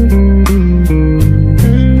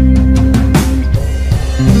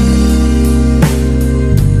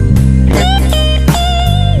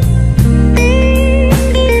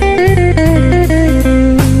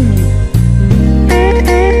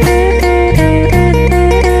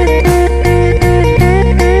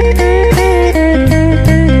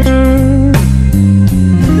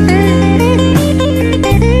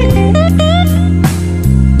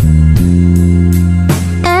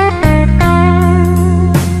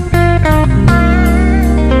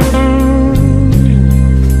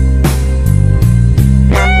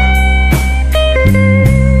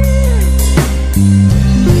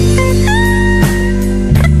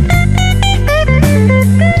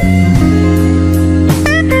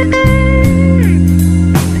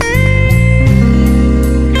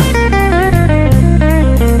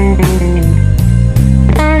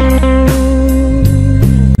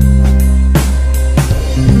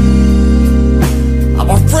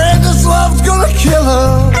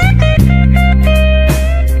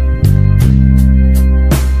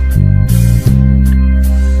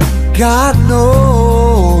 God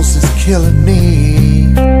knows it's killing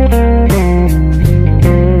me.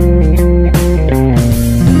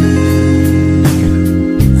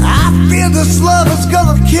 I fear this love is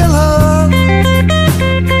gonna kill her.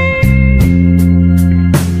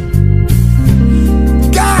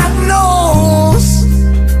 God knows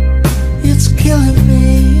it's killing me.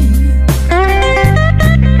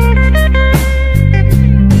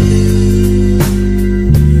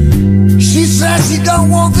 She says she don't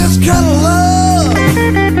want this kind of love,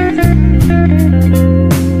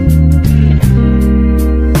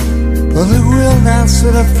 but it will not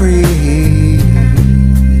set her free.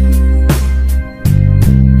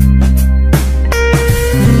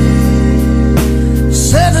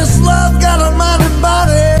 Said this love got a mind and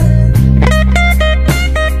body,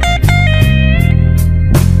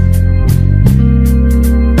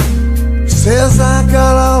 says I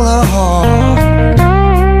got all her heart.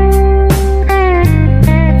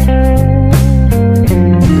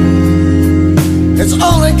 It's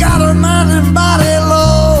only got her mind and body,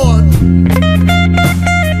 Lord.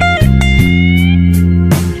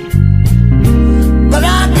 But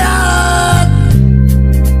I've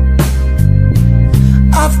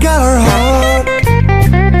got her heart.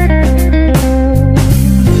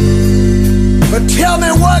 But tell me,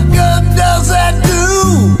 what good does that do?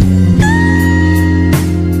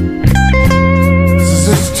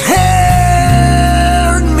 It's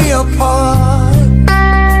tearing me apart.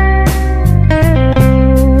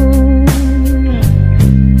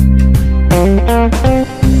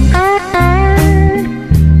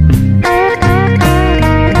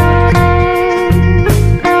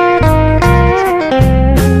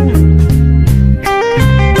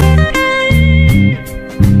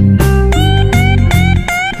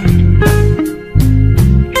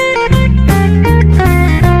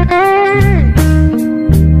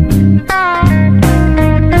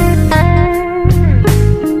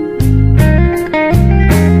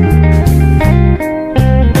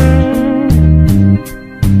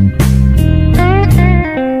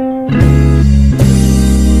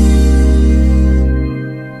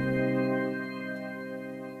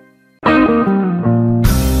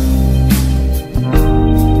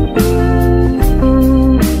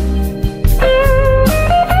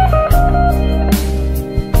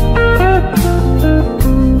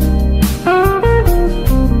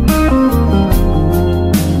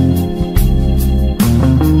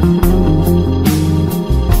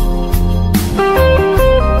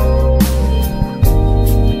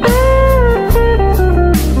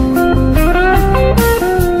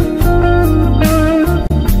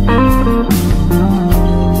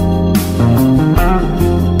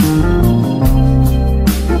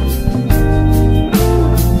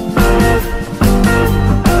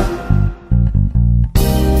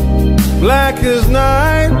 Black as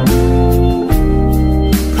night,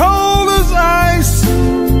 cold as ice.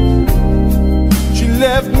 She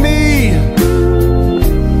left me.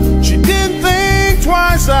 She didn't think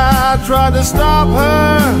twice. I tried to stop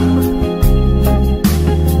her.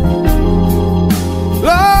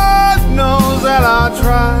 Lord knows that I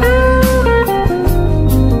tried.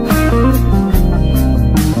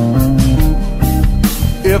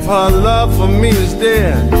 If her love for me is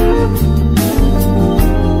dead,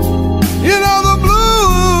 you know the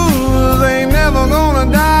blues ain't never gonna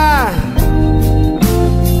die.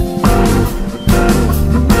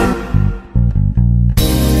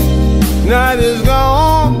 Night is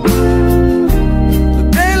gone, the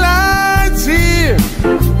daylight's here.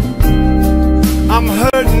 I'm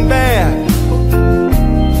hurting bad,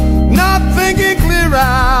 not thinking clear.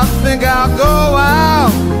 I think I'll go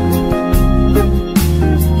out.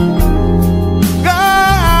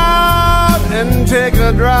 And take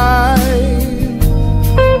a drive.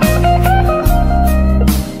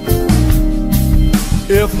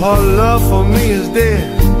 If her love for me is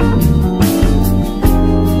dead,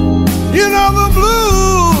 you know the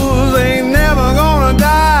blues ain't never gonna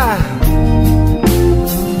die.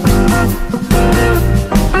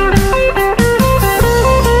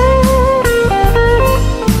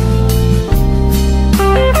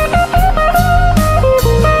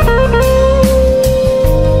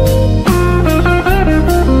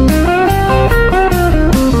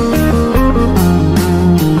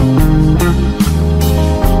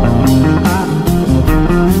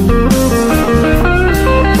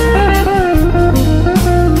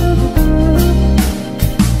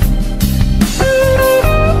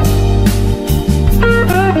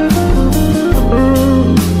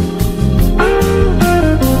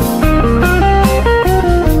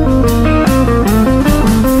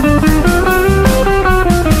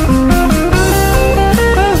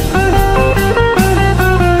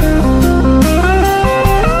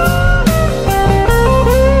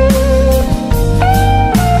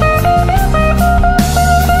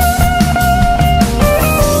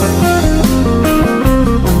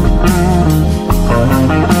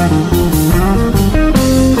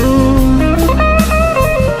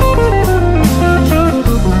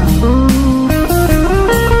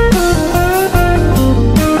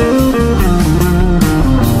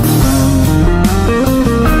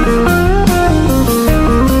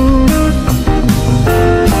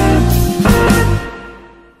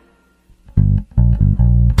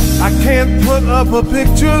 for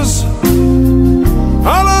pictures,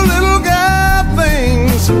 all the little girl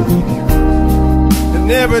things.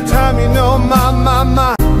 And every time you know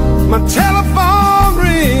my telephone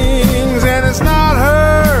rings and it's not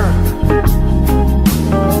her,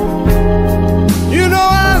 you know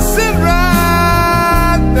I sit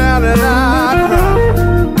right down and I cry.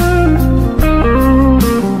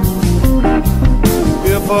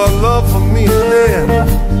 If her love for me is dead,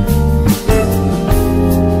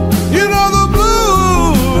 you know the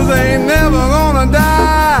blues ain't never gonna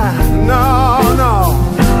die. No, no.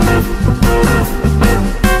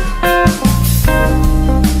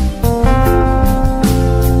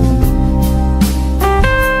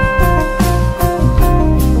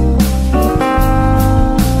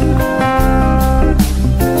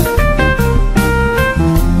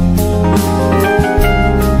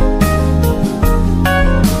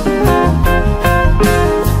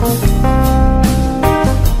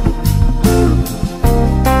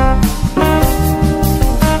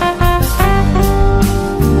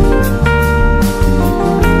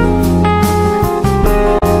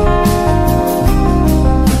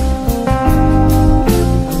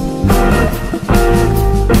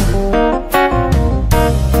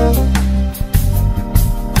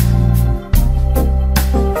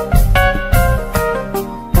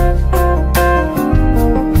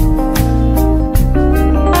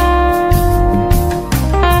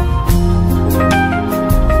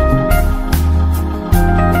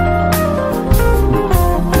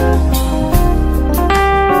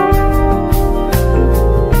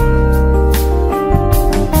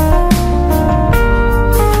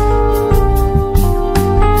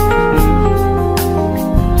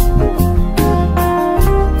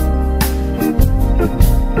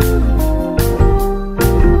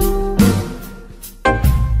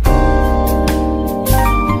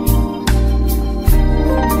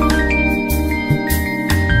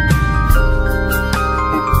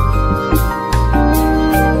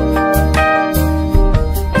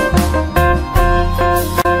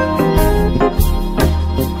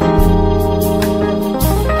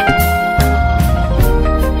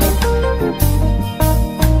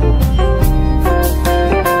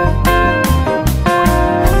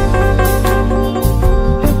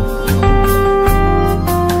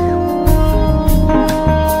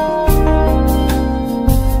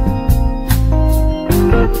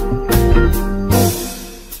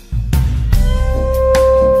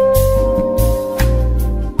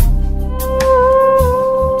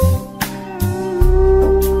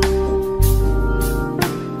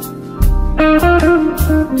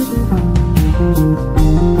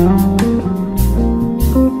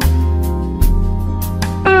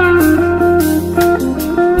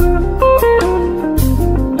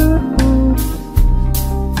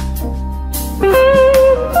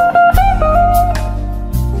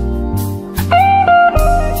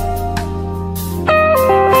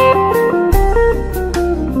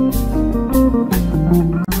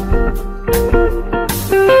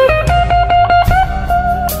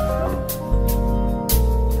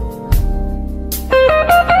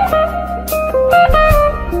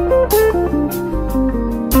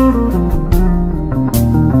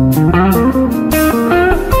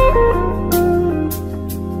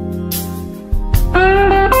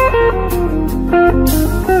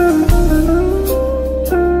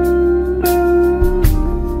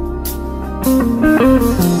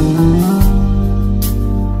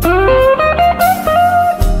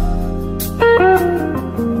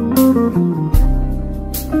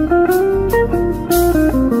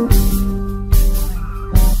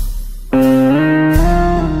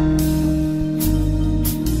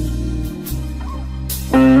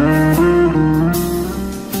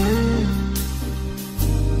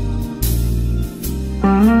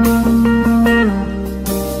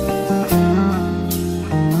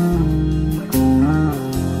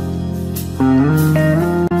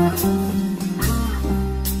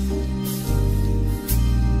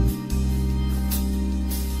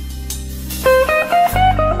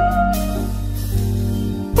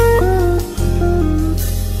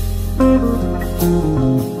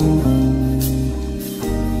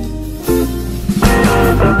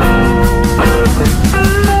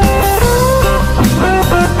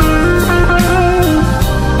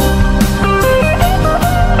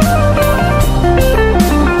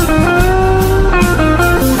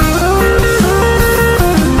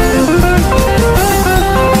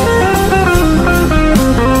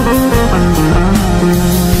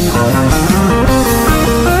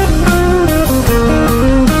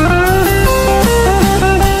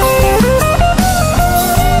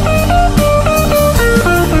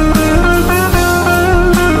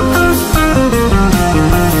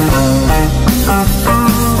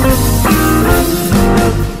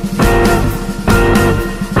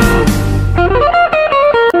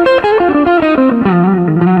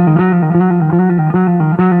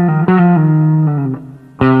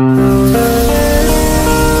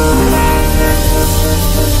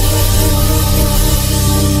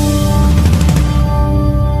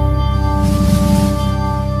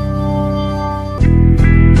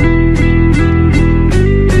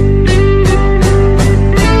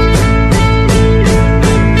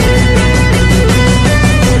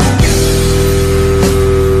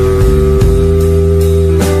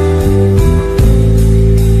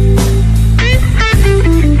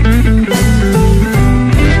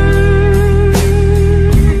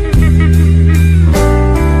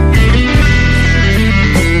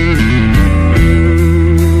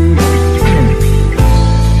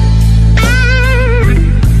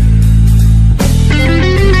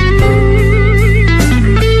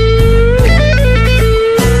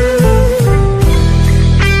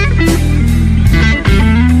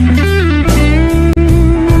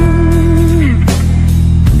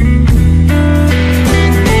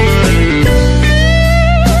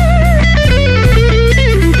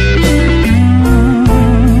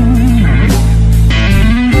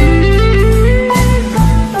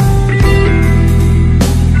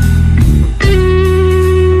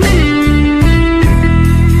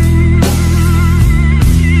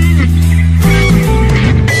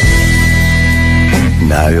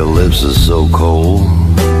 your lips are so cold,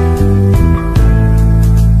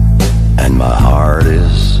 and my heart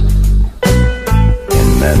is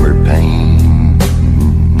in memory pain.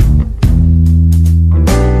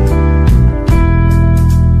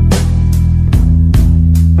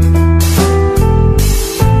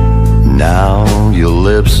 Now your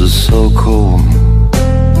lips are so cold,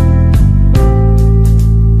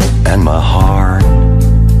 and my heart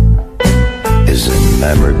is in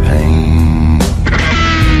memory pain.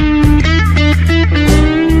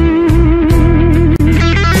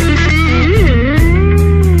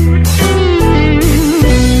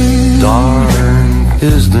 Dark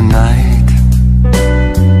is the night,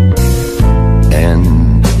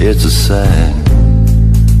 and it's a sad,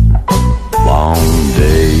 long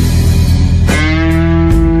day.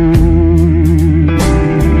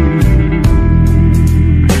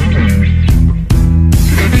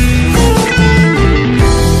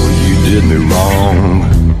 You did me wrong,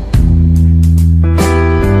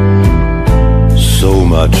 so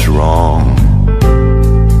much wrong.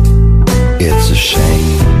 It's a shame.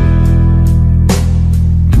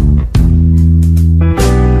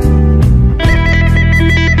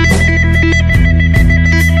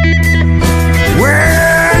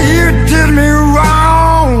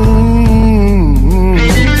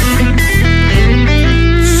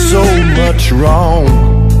 Wrong,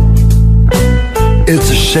 it's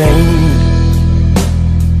a shame.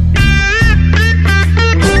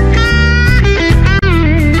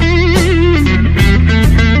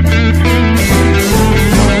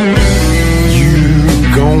 You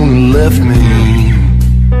gone left me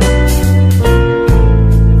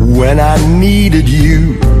when I needed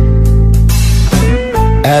you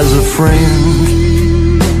as a friend.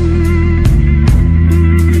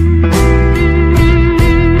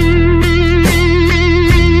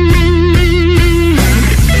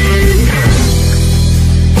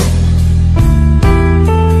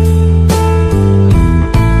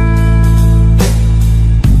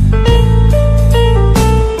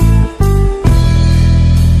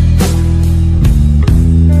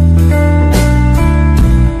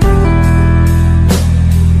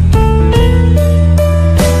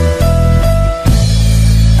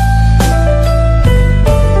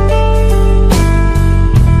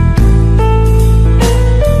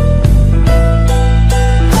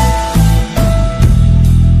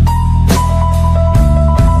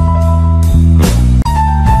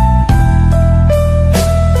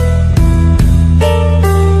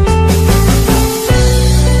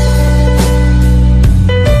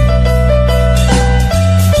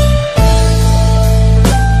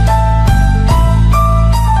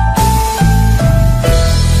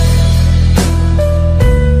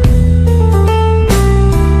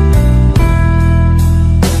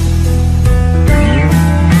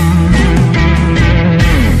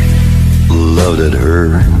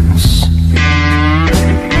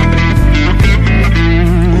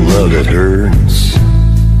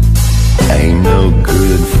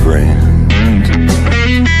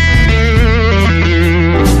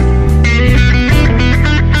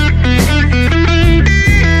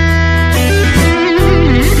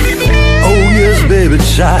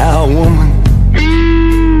 Child woman,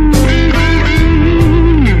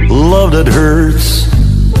 love that hurts,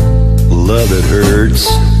 love that hurts,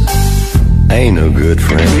 ain't no good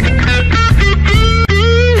friend.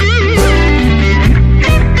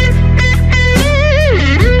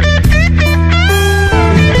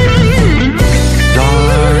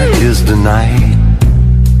 Dark is the night,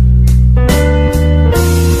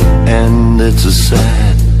 and it's a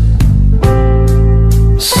sad,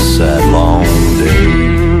 sad long day.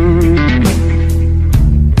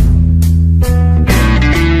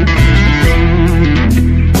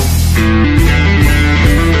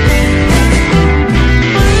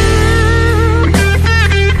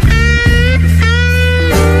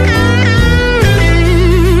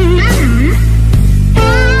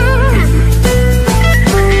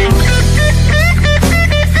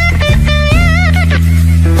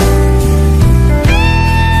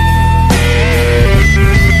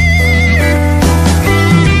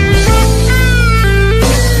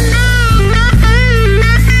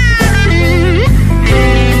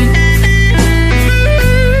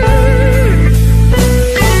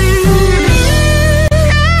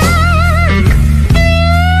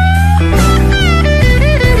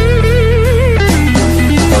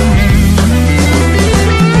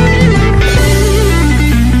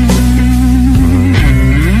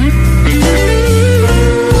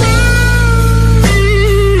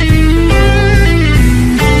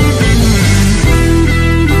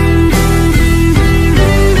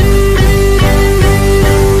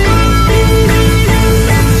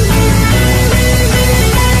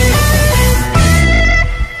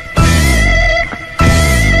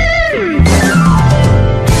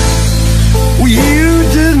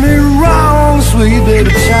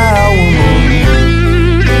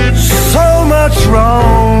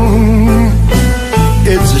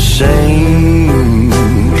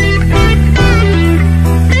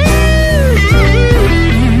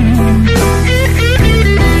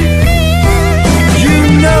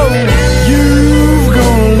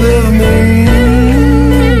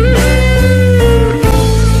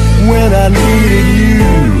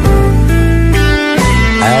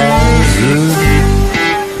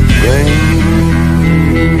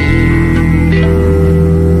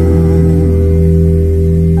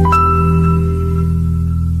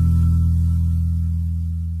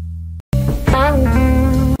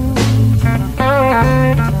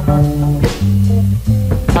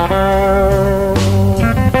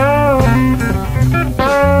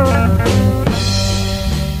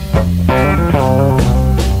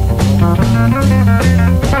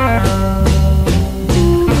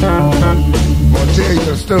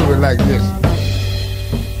 like this.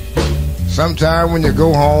 Sometime when you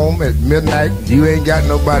go home at midnight, you ain't got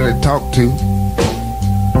nobody to talk to.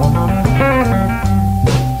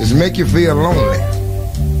 Just make you feel lonely.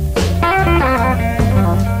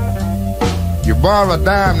 You borrow a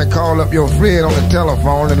dime to call up your friend on the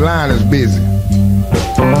telephone and the line is busy.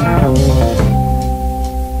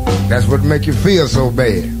 That's what make you feel so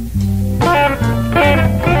bad.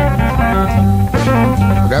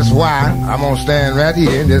 That's why I'm gonna stand right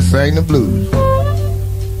here and just sing the blues.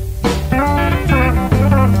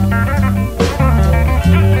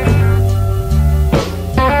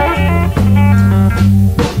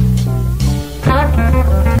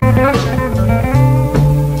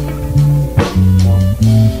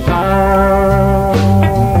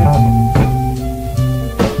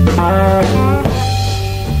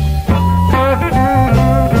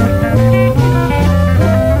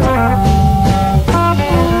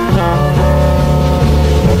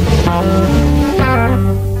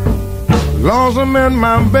 I'm in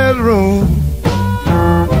my bedroom,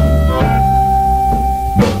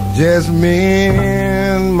 just me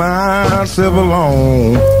and myself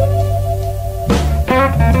alone.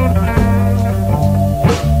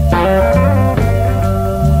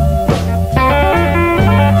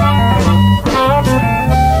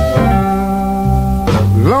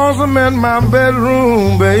 Lonesome in my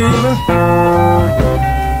bedroom, baby,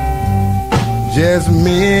 just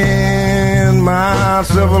me and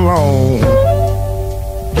myself alone.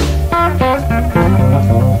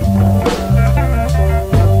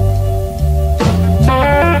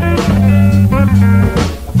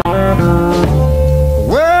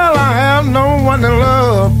 Well, I have no one to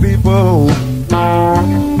love people.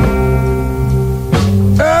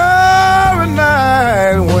 Every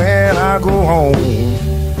night when I go home,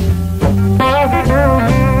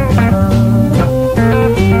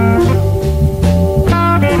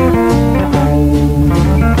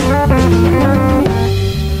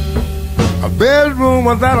 a bedroom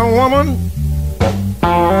without a woman,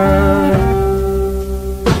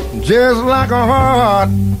 just like a heart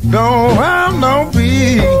don't have no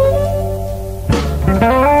beat.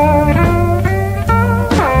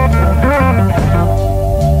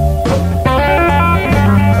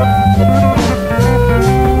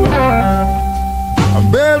 A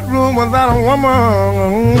bedroom without a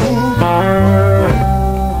woman,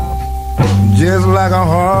 just like a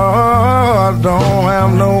heart don't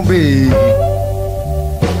have no beat.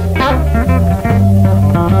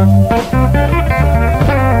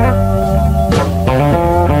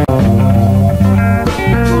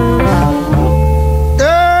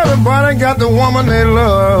 Everybody got the woman they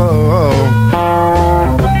love,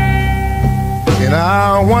 and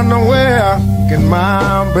I wonder where can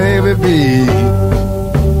my baby be?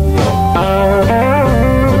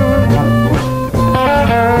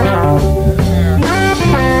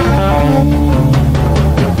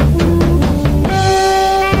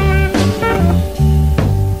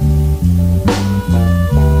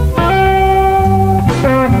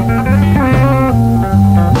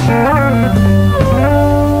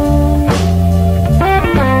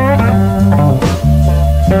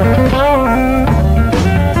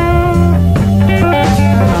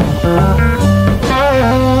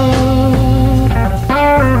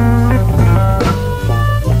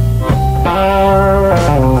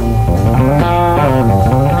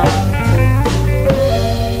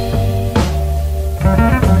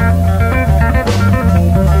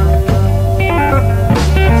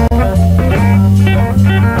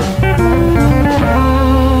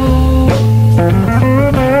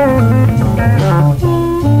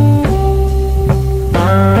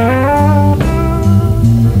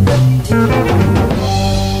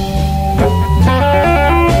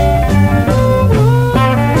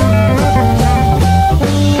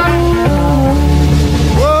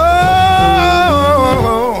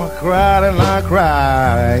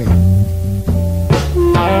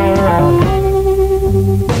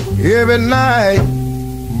 Every night,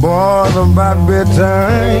 boys, about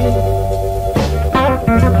bedtime,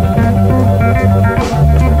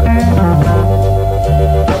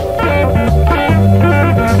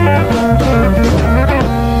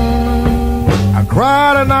 I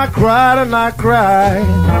cried and I cried and I cried.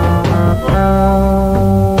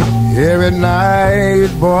 Every night,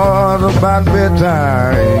 boys, about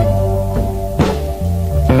bedtime.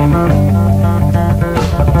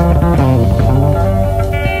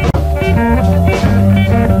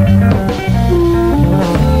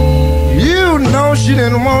 You know she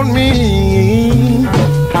didn't want me.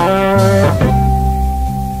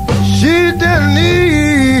 She didn't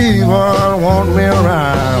even want me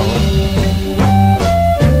around.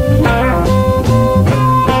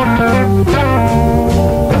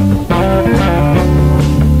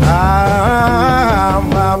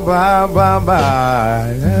 bye, bye,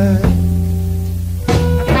 bye.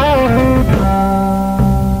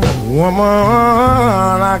 Woman,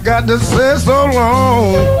 I got to say so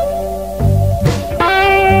long.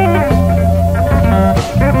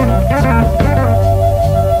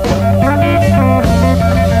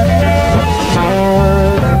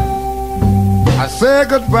 I say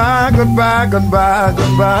goodbye, goodbye, goodbye,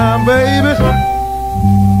 goodbye, baby.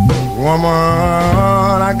 Woman,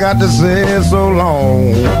 I got to say so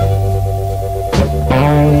long.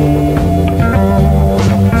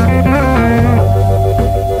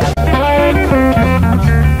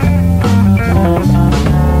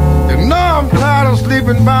 You know I'm tired of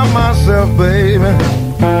sleeping by myself, baby.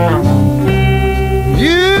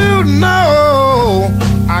 You know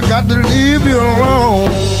I got to leave you alone.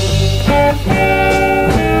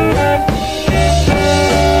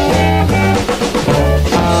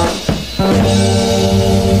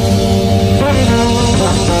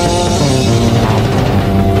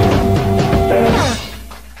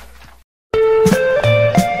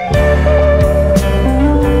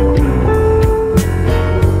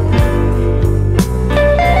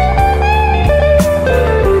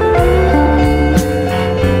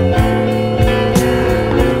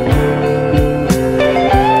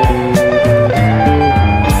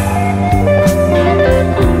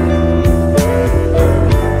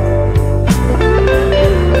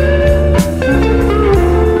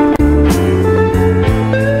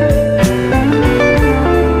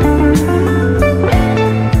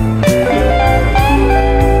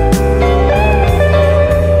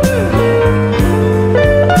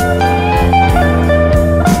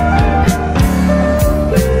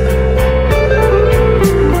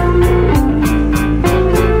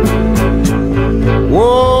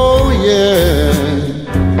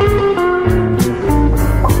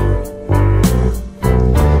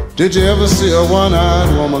 Did you ever see a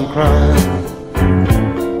one-eyed woman cry?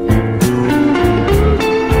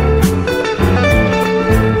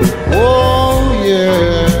 Oh,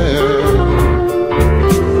 yeah.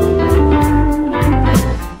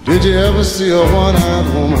 Did you ever see a one-eyed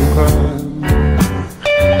woman cry?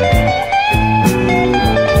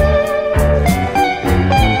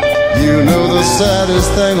 You know the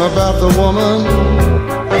saddest thing about the woman,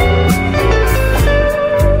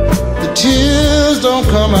 tears don't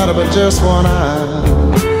come out of but just one eye.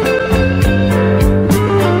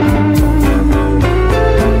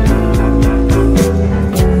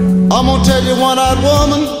 I'm gonna tell you, one-eyed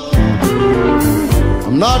woman,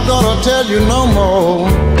 I'm not gonna tell you no more.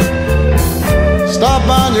 Stop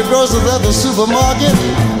buying your groceries at the supermarket,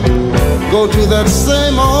 go to that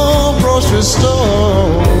same old grocery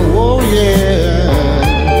store. Oh yeah.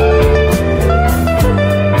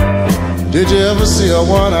 Did you ever see a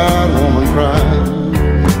one-eyed woman cry?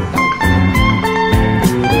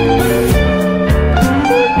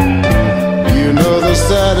 You know the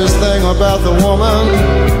saddest thing about the woman,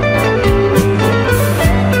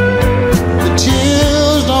 the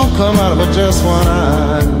tears don't come out of her just one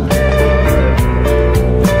eye.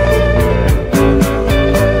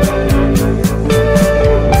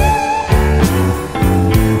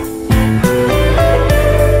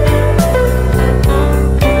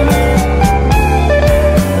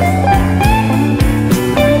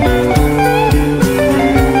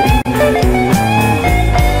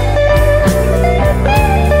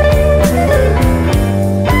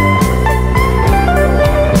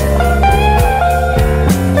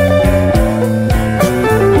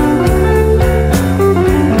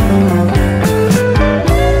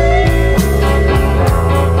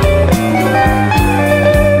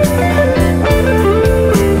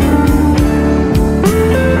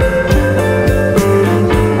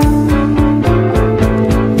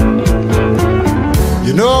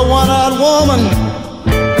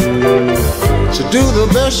 Do the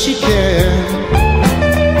best she can.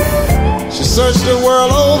 She searched the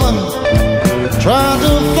world over, trying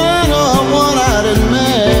to find her one-eyed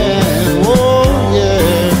man. Oh yeah.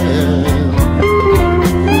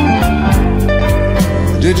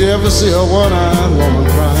 Did you ever see a one-eyed woman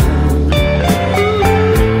cry?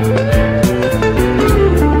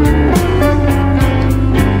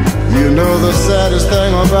 You know the saddest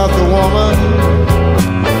thing about the woman,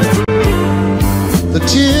 the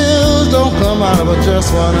tears don't come out of her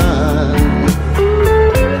just one eye.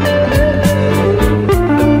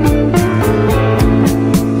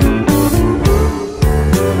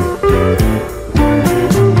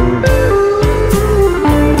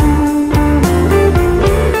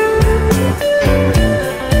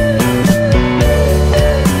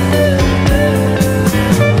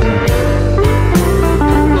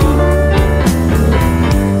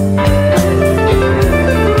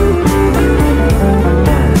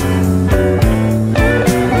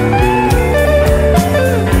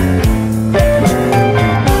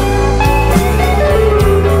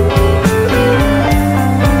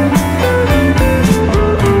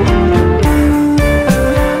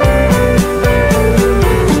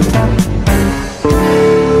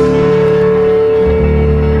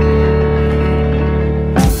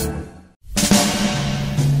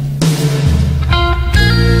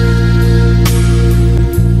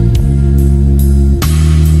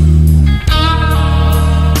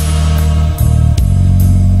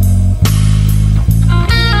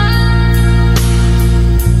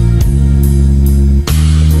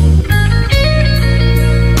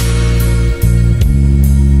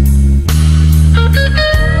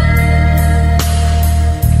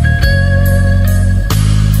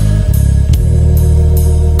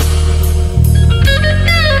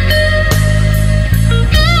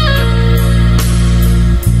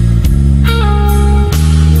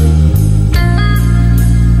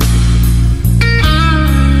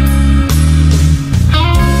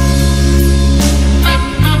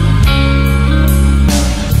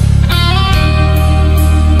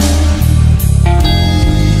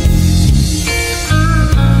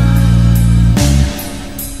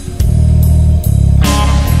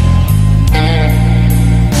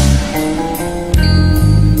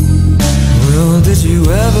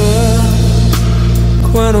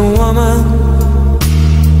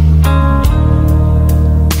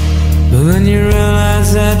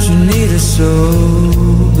 so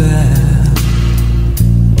bad.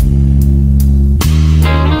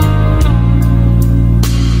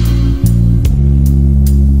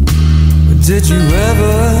 But did you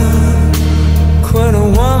ever quit a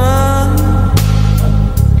woman?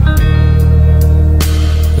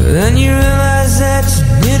 But then you realize that you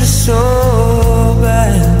need her so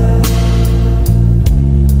bad.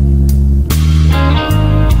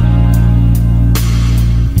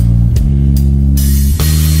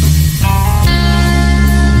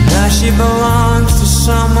 She belongs to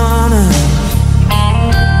someone else,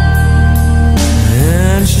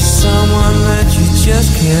 and she's someone that you just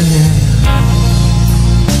can't have.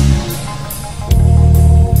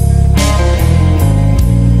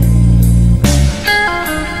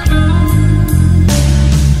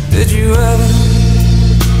 Did you ever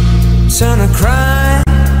turn a cry,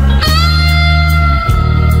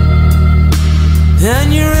 and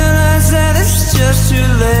you realize that it's just too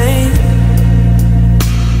late?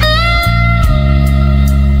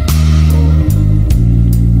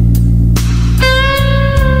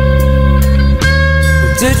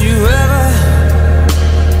 Did you ever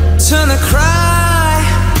turn a cry,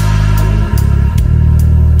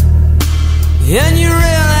 and you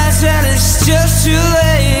realize that it's just too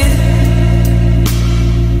late?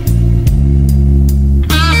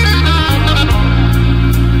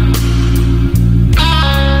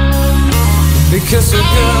 Because the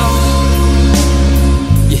girl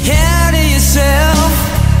you had to yourself,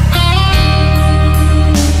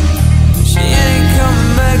 she ain't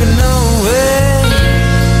coming back no way.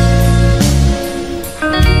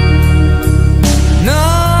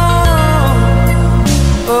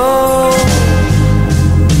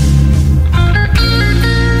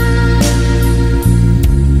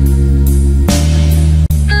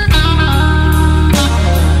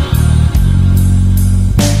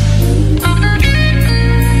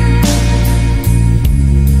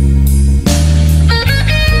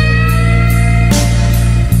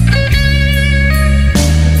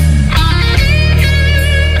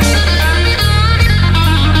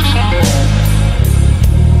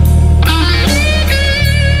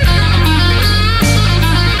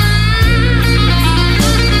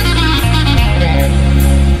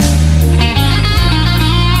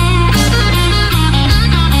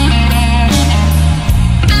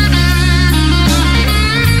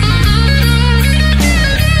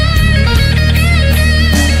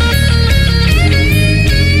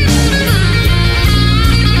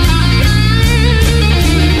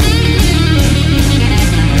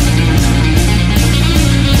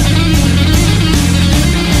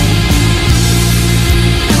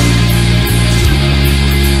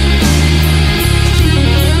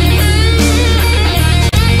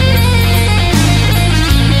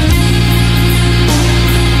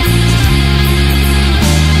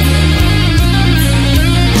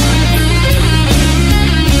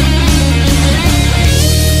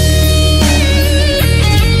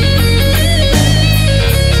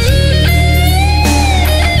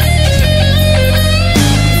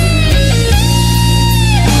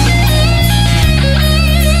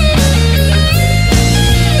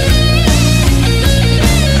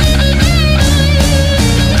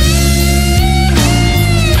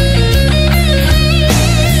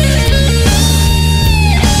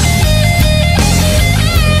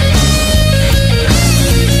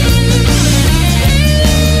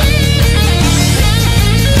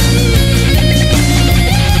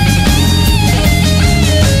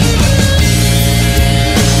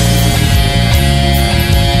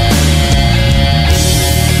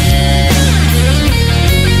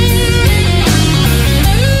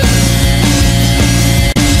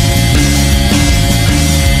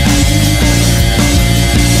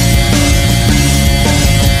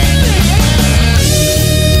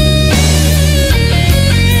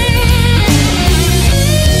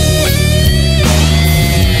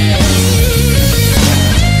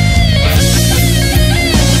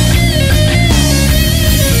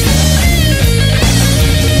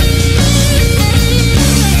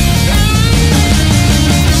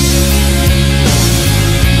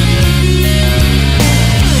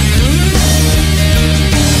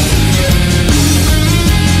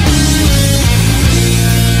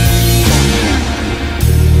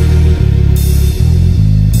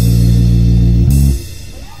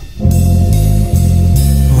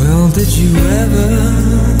 Did you ever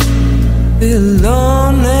feel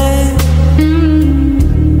lonely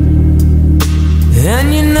and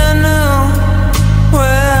you not know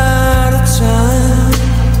where to turn?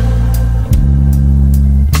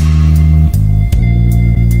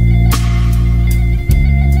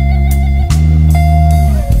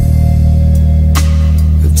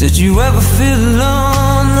 Did you ever feel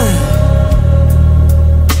lonely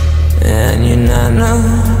and you not know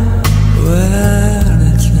where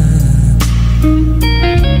to turn?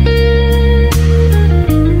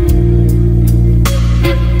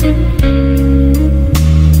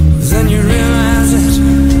 Then you realize that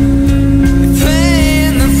you're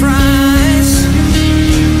paying the price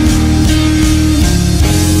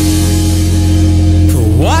for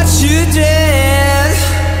what you did,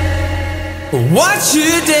 what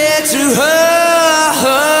you did to her.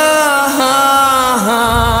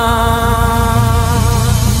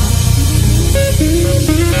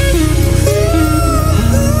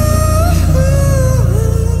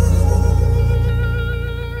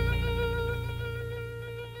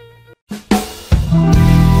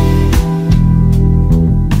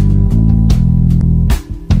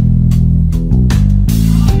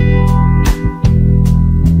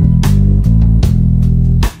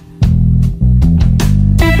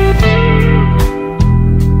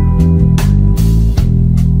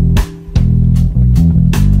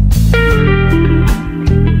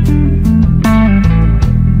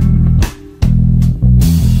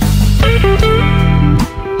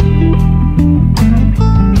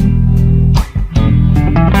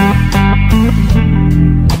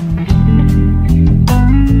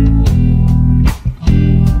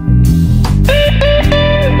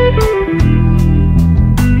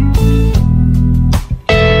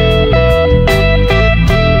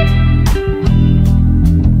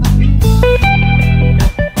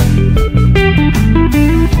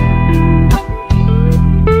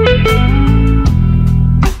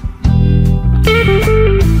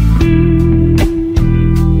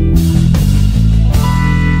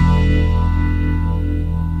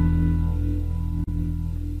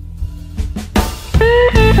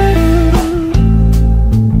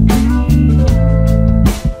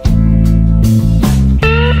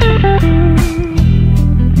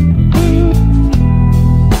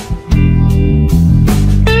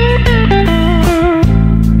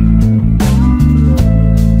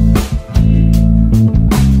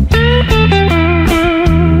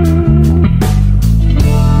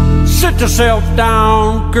 Yourself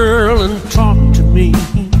down, girl, and talk to me.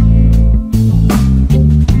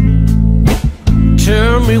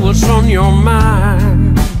 Tell me what's on your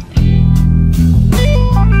mind.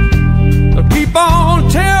 Keep on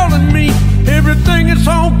telling me everything is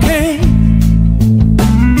okay,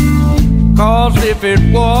 'cause if it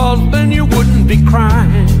was, then you wouldn't be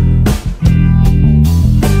crying.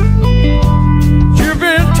 You've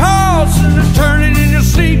been tossing and turning in your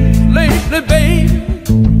seat lately, babe,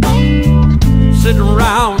 sitting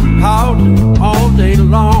around pouting all day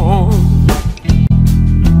long.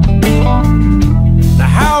 Now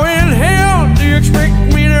how in hell do you expect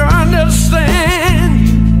me to understand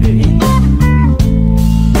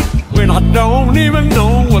when I don't even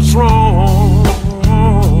know what's wrong?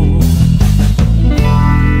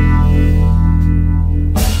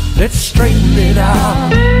 Let's straighten it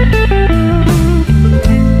out.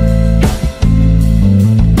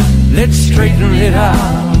 Let's straighten it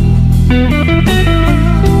out.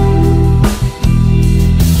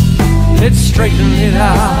 Let's straighten it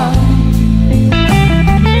out.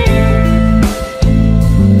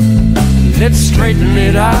 Let's straighten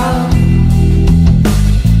it out.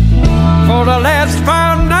 For the last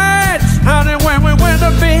 5 nights, honey, when we went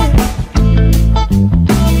to bed,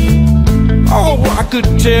 oh, I could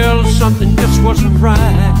tell something just wasn't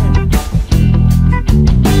right.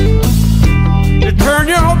 You turn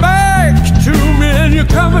your back to me and you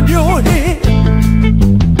covered your head,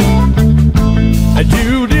 and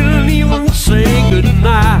you didn't even say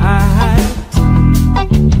goodnight.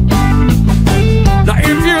 Now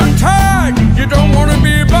if you're tired, you don't want to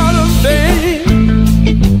be bothered, babe,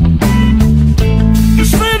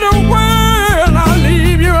 just say the word and I'll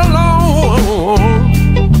leave you alone.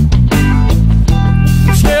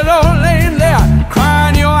 Instead of laying there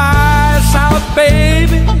crying your eyes out,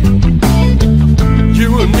 baby, you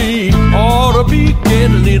and me ought to be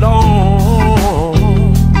getting it on.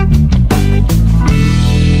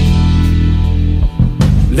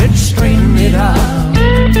 Let's straighten it out.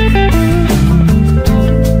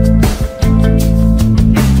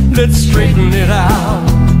 Let's straighten it out.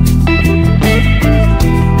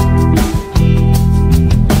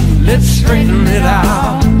 Let's straighten it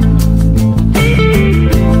out.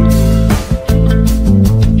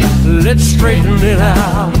 Let's straighten it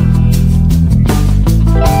out.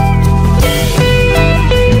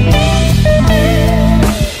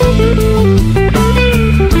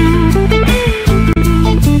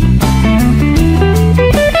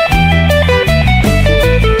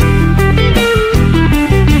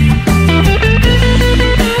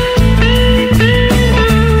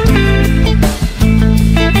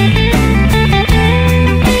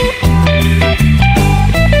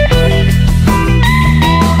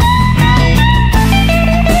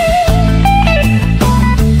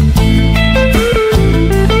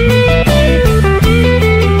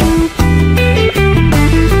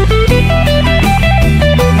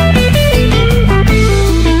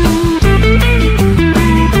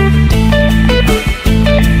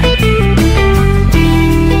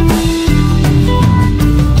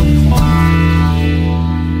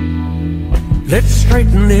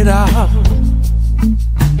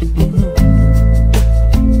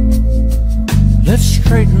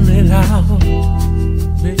 it out,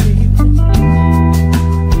 baby.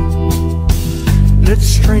 Let's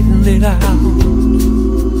straighten it out.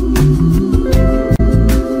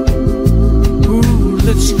 Ooh,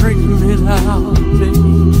 let's straighten it out, baby.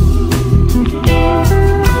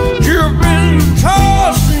 You've been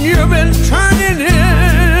tossing, you've been turning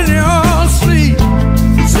in your sleep,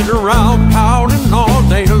 sitting around pouting all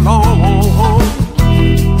day long.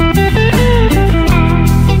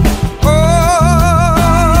 Oh,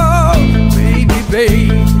 baby,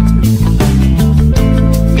 babe,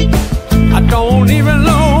 I don't even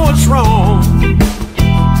know what's wrong.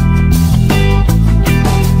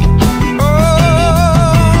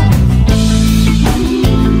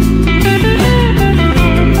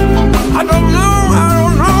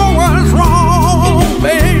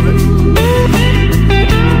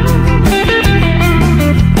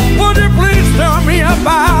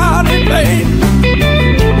 About it, babe.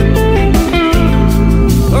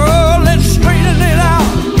 Oh, let's straighten it out.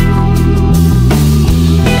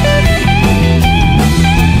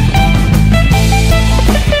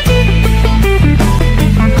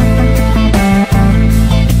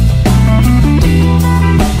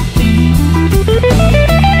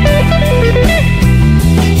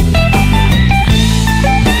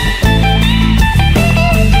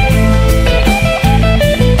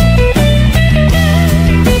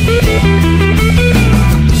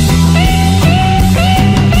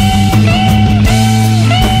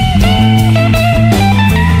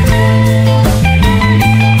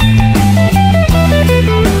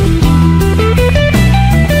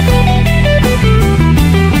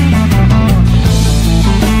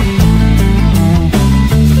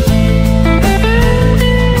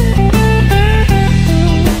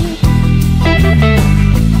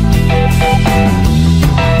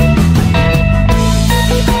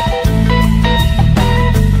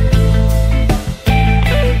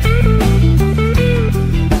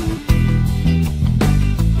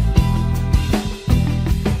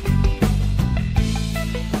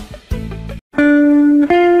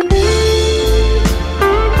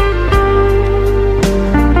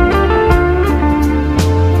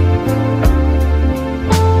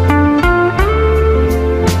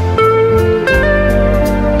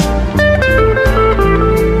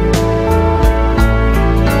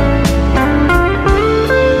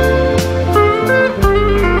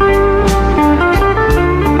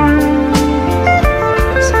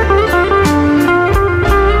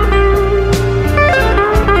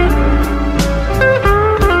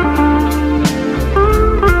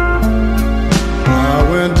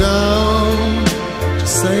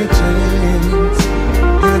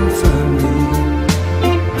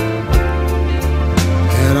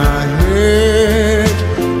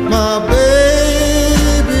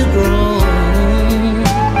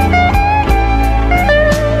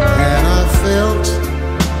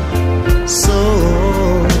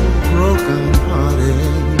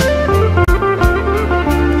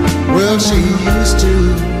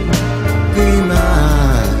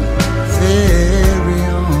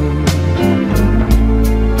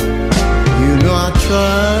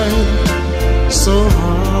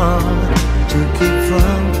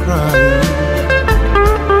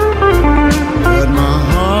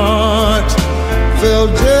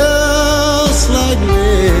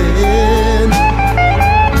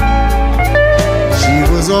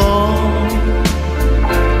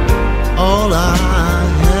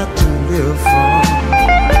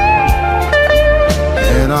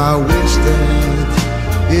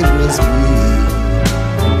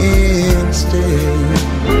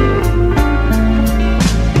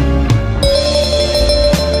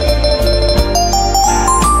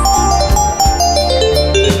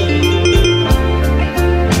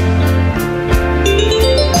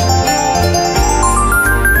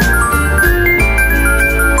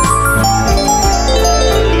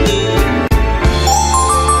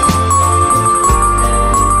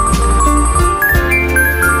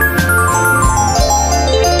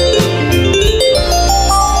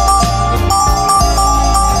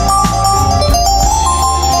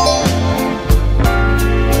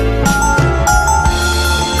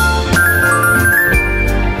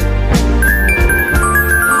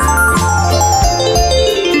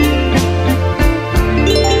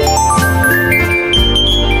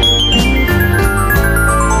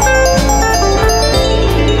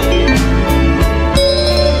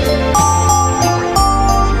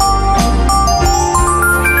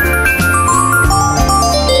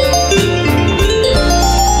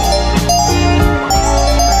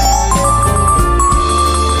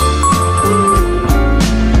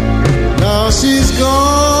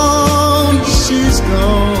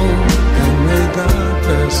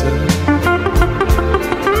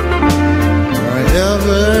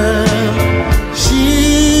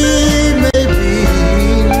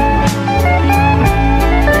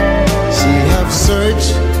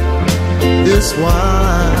 this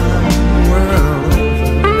wide world.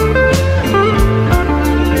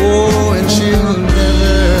 Oh, and she'll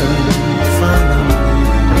never find a man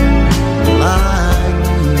like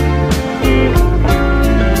me.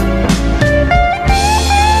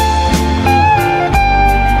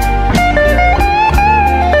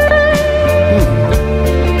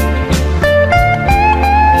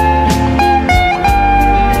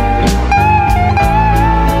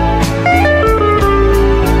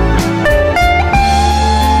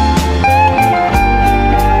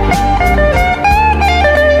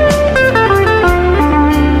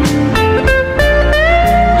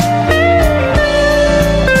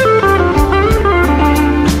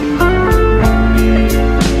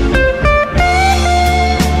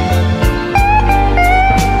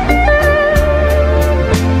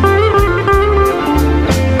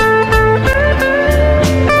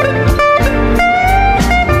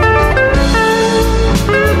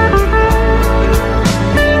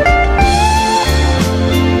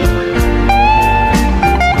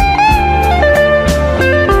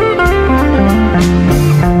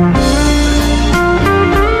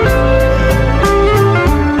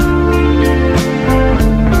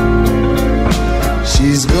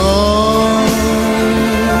 She's gone,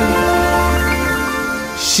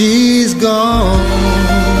 she's gone,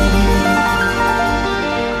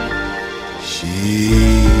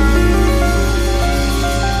 she's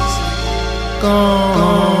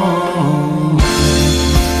gone.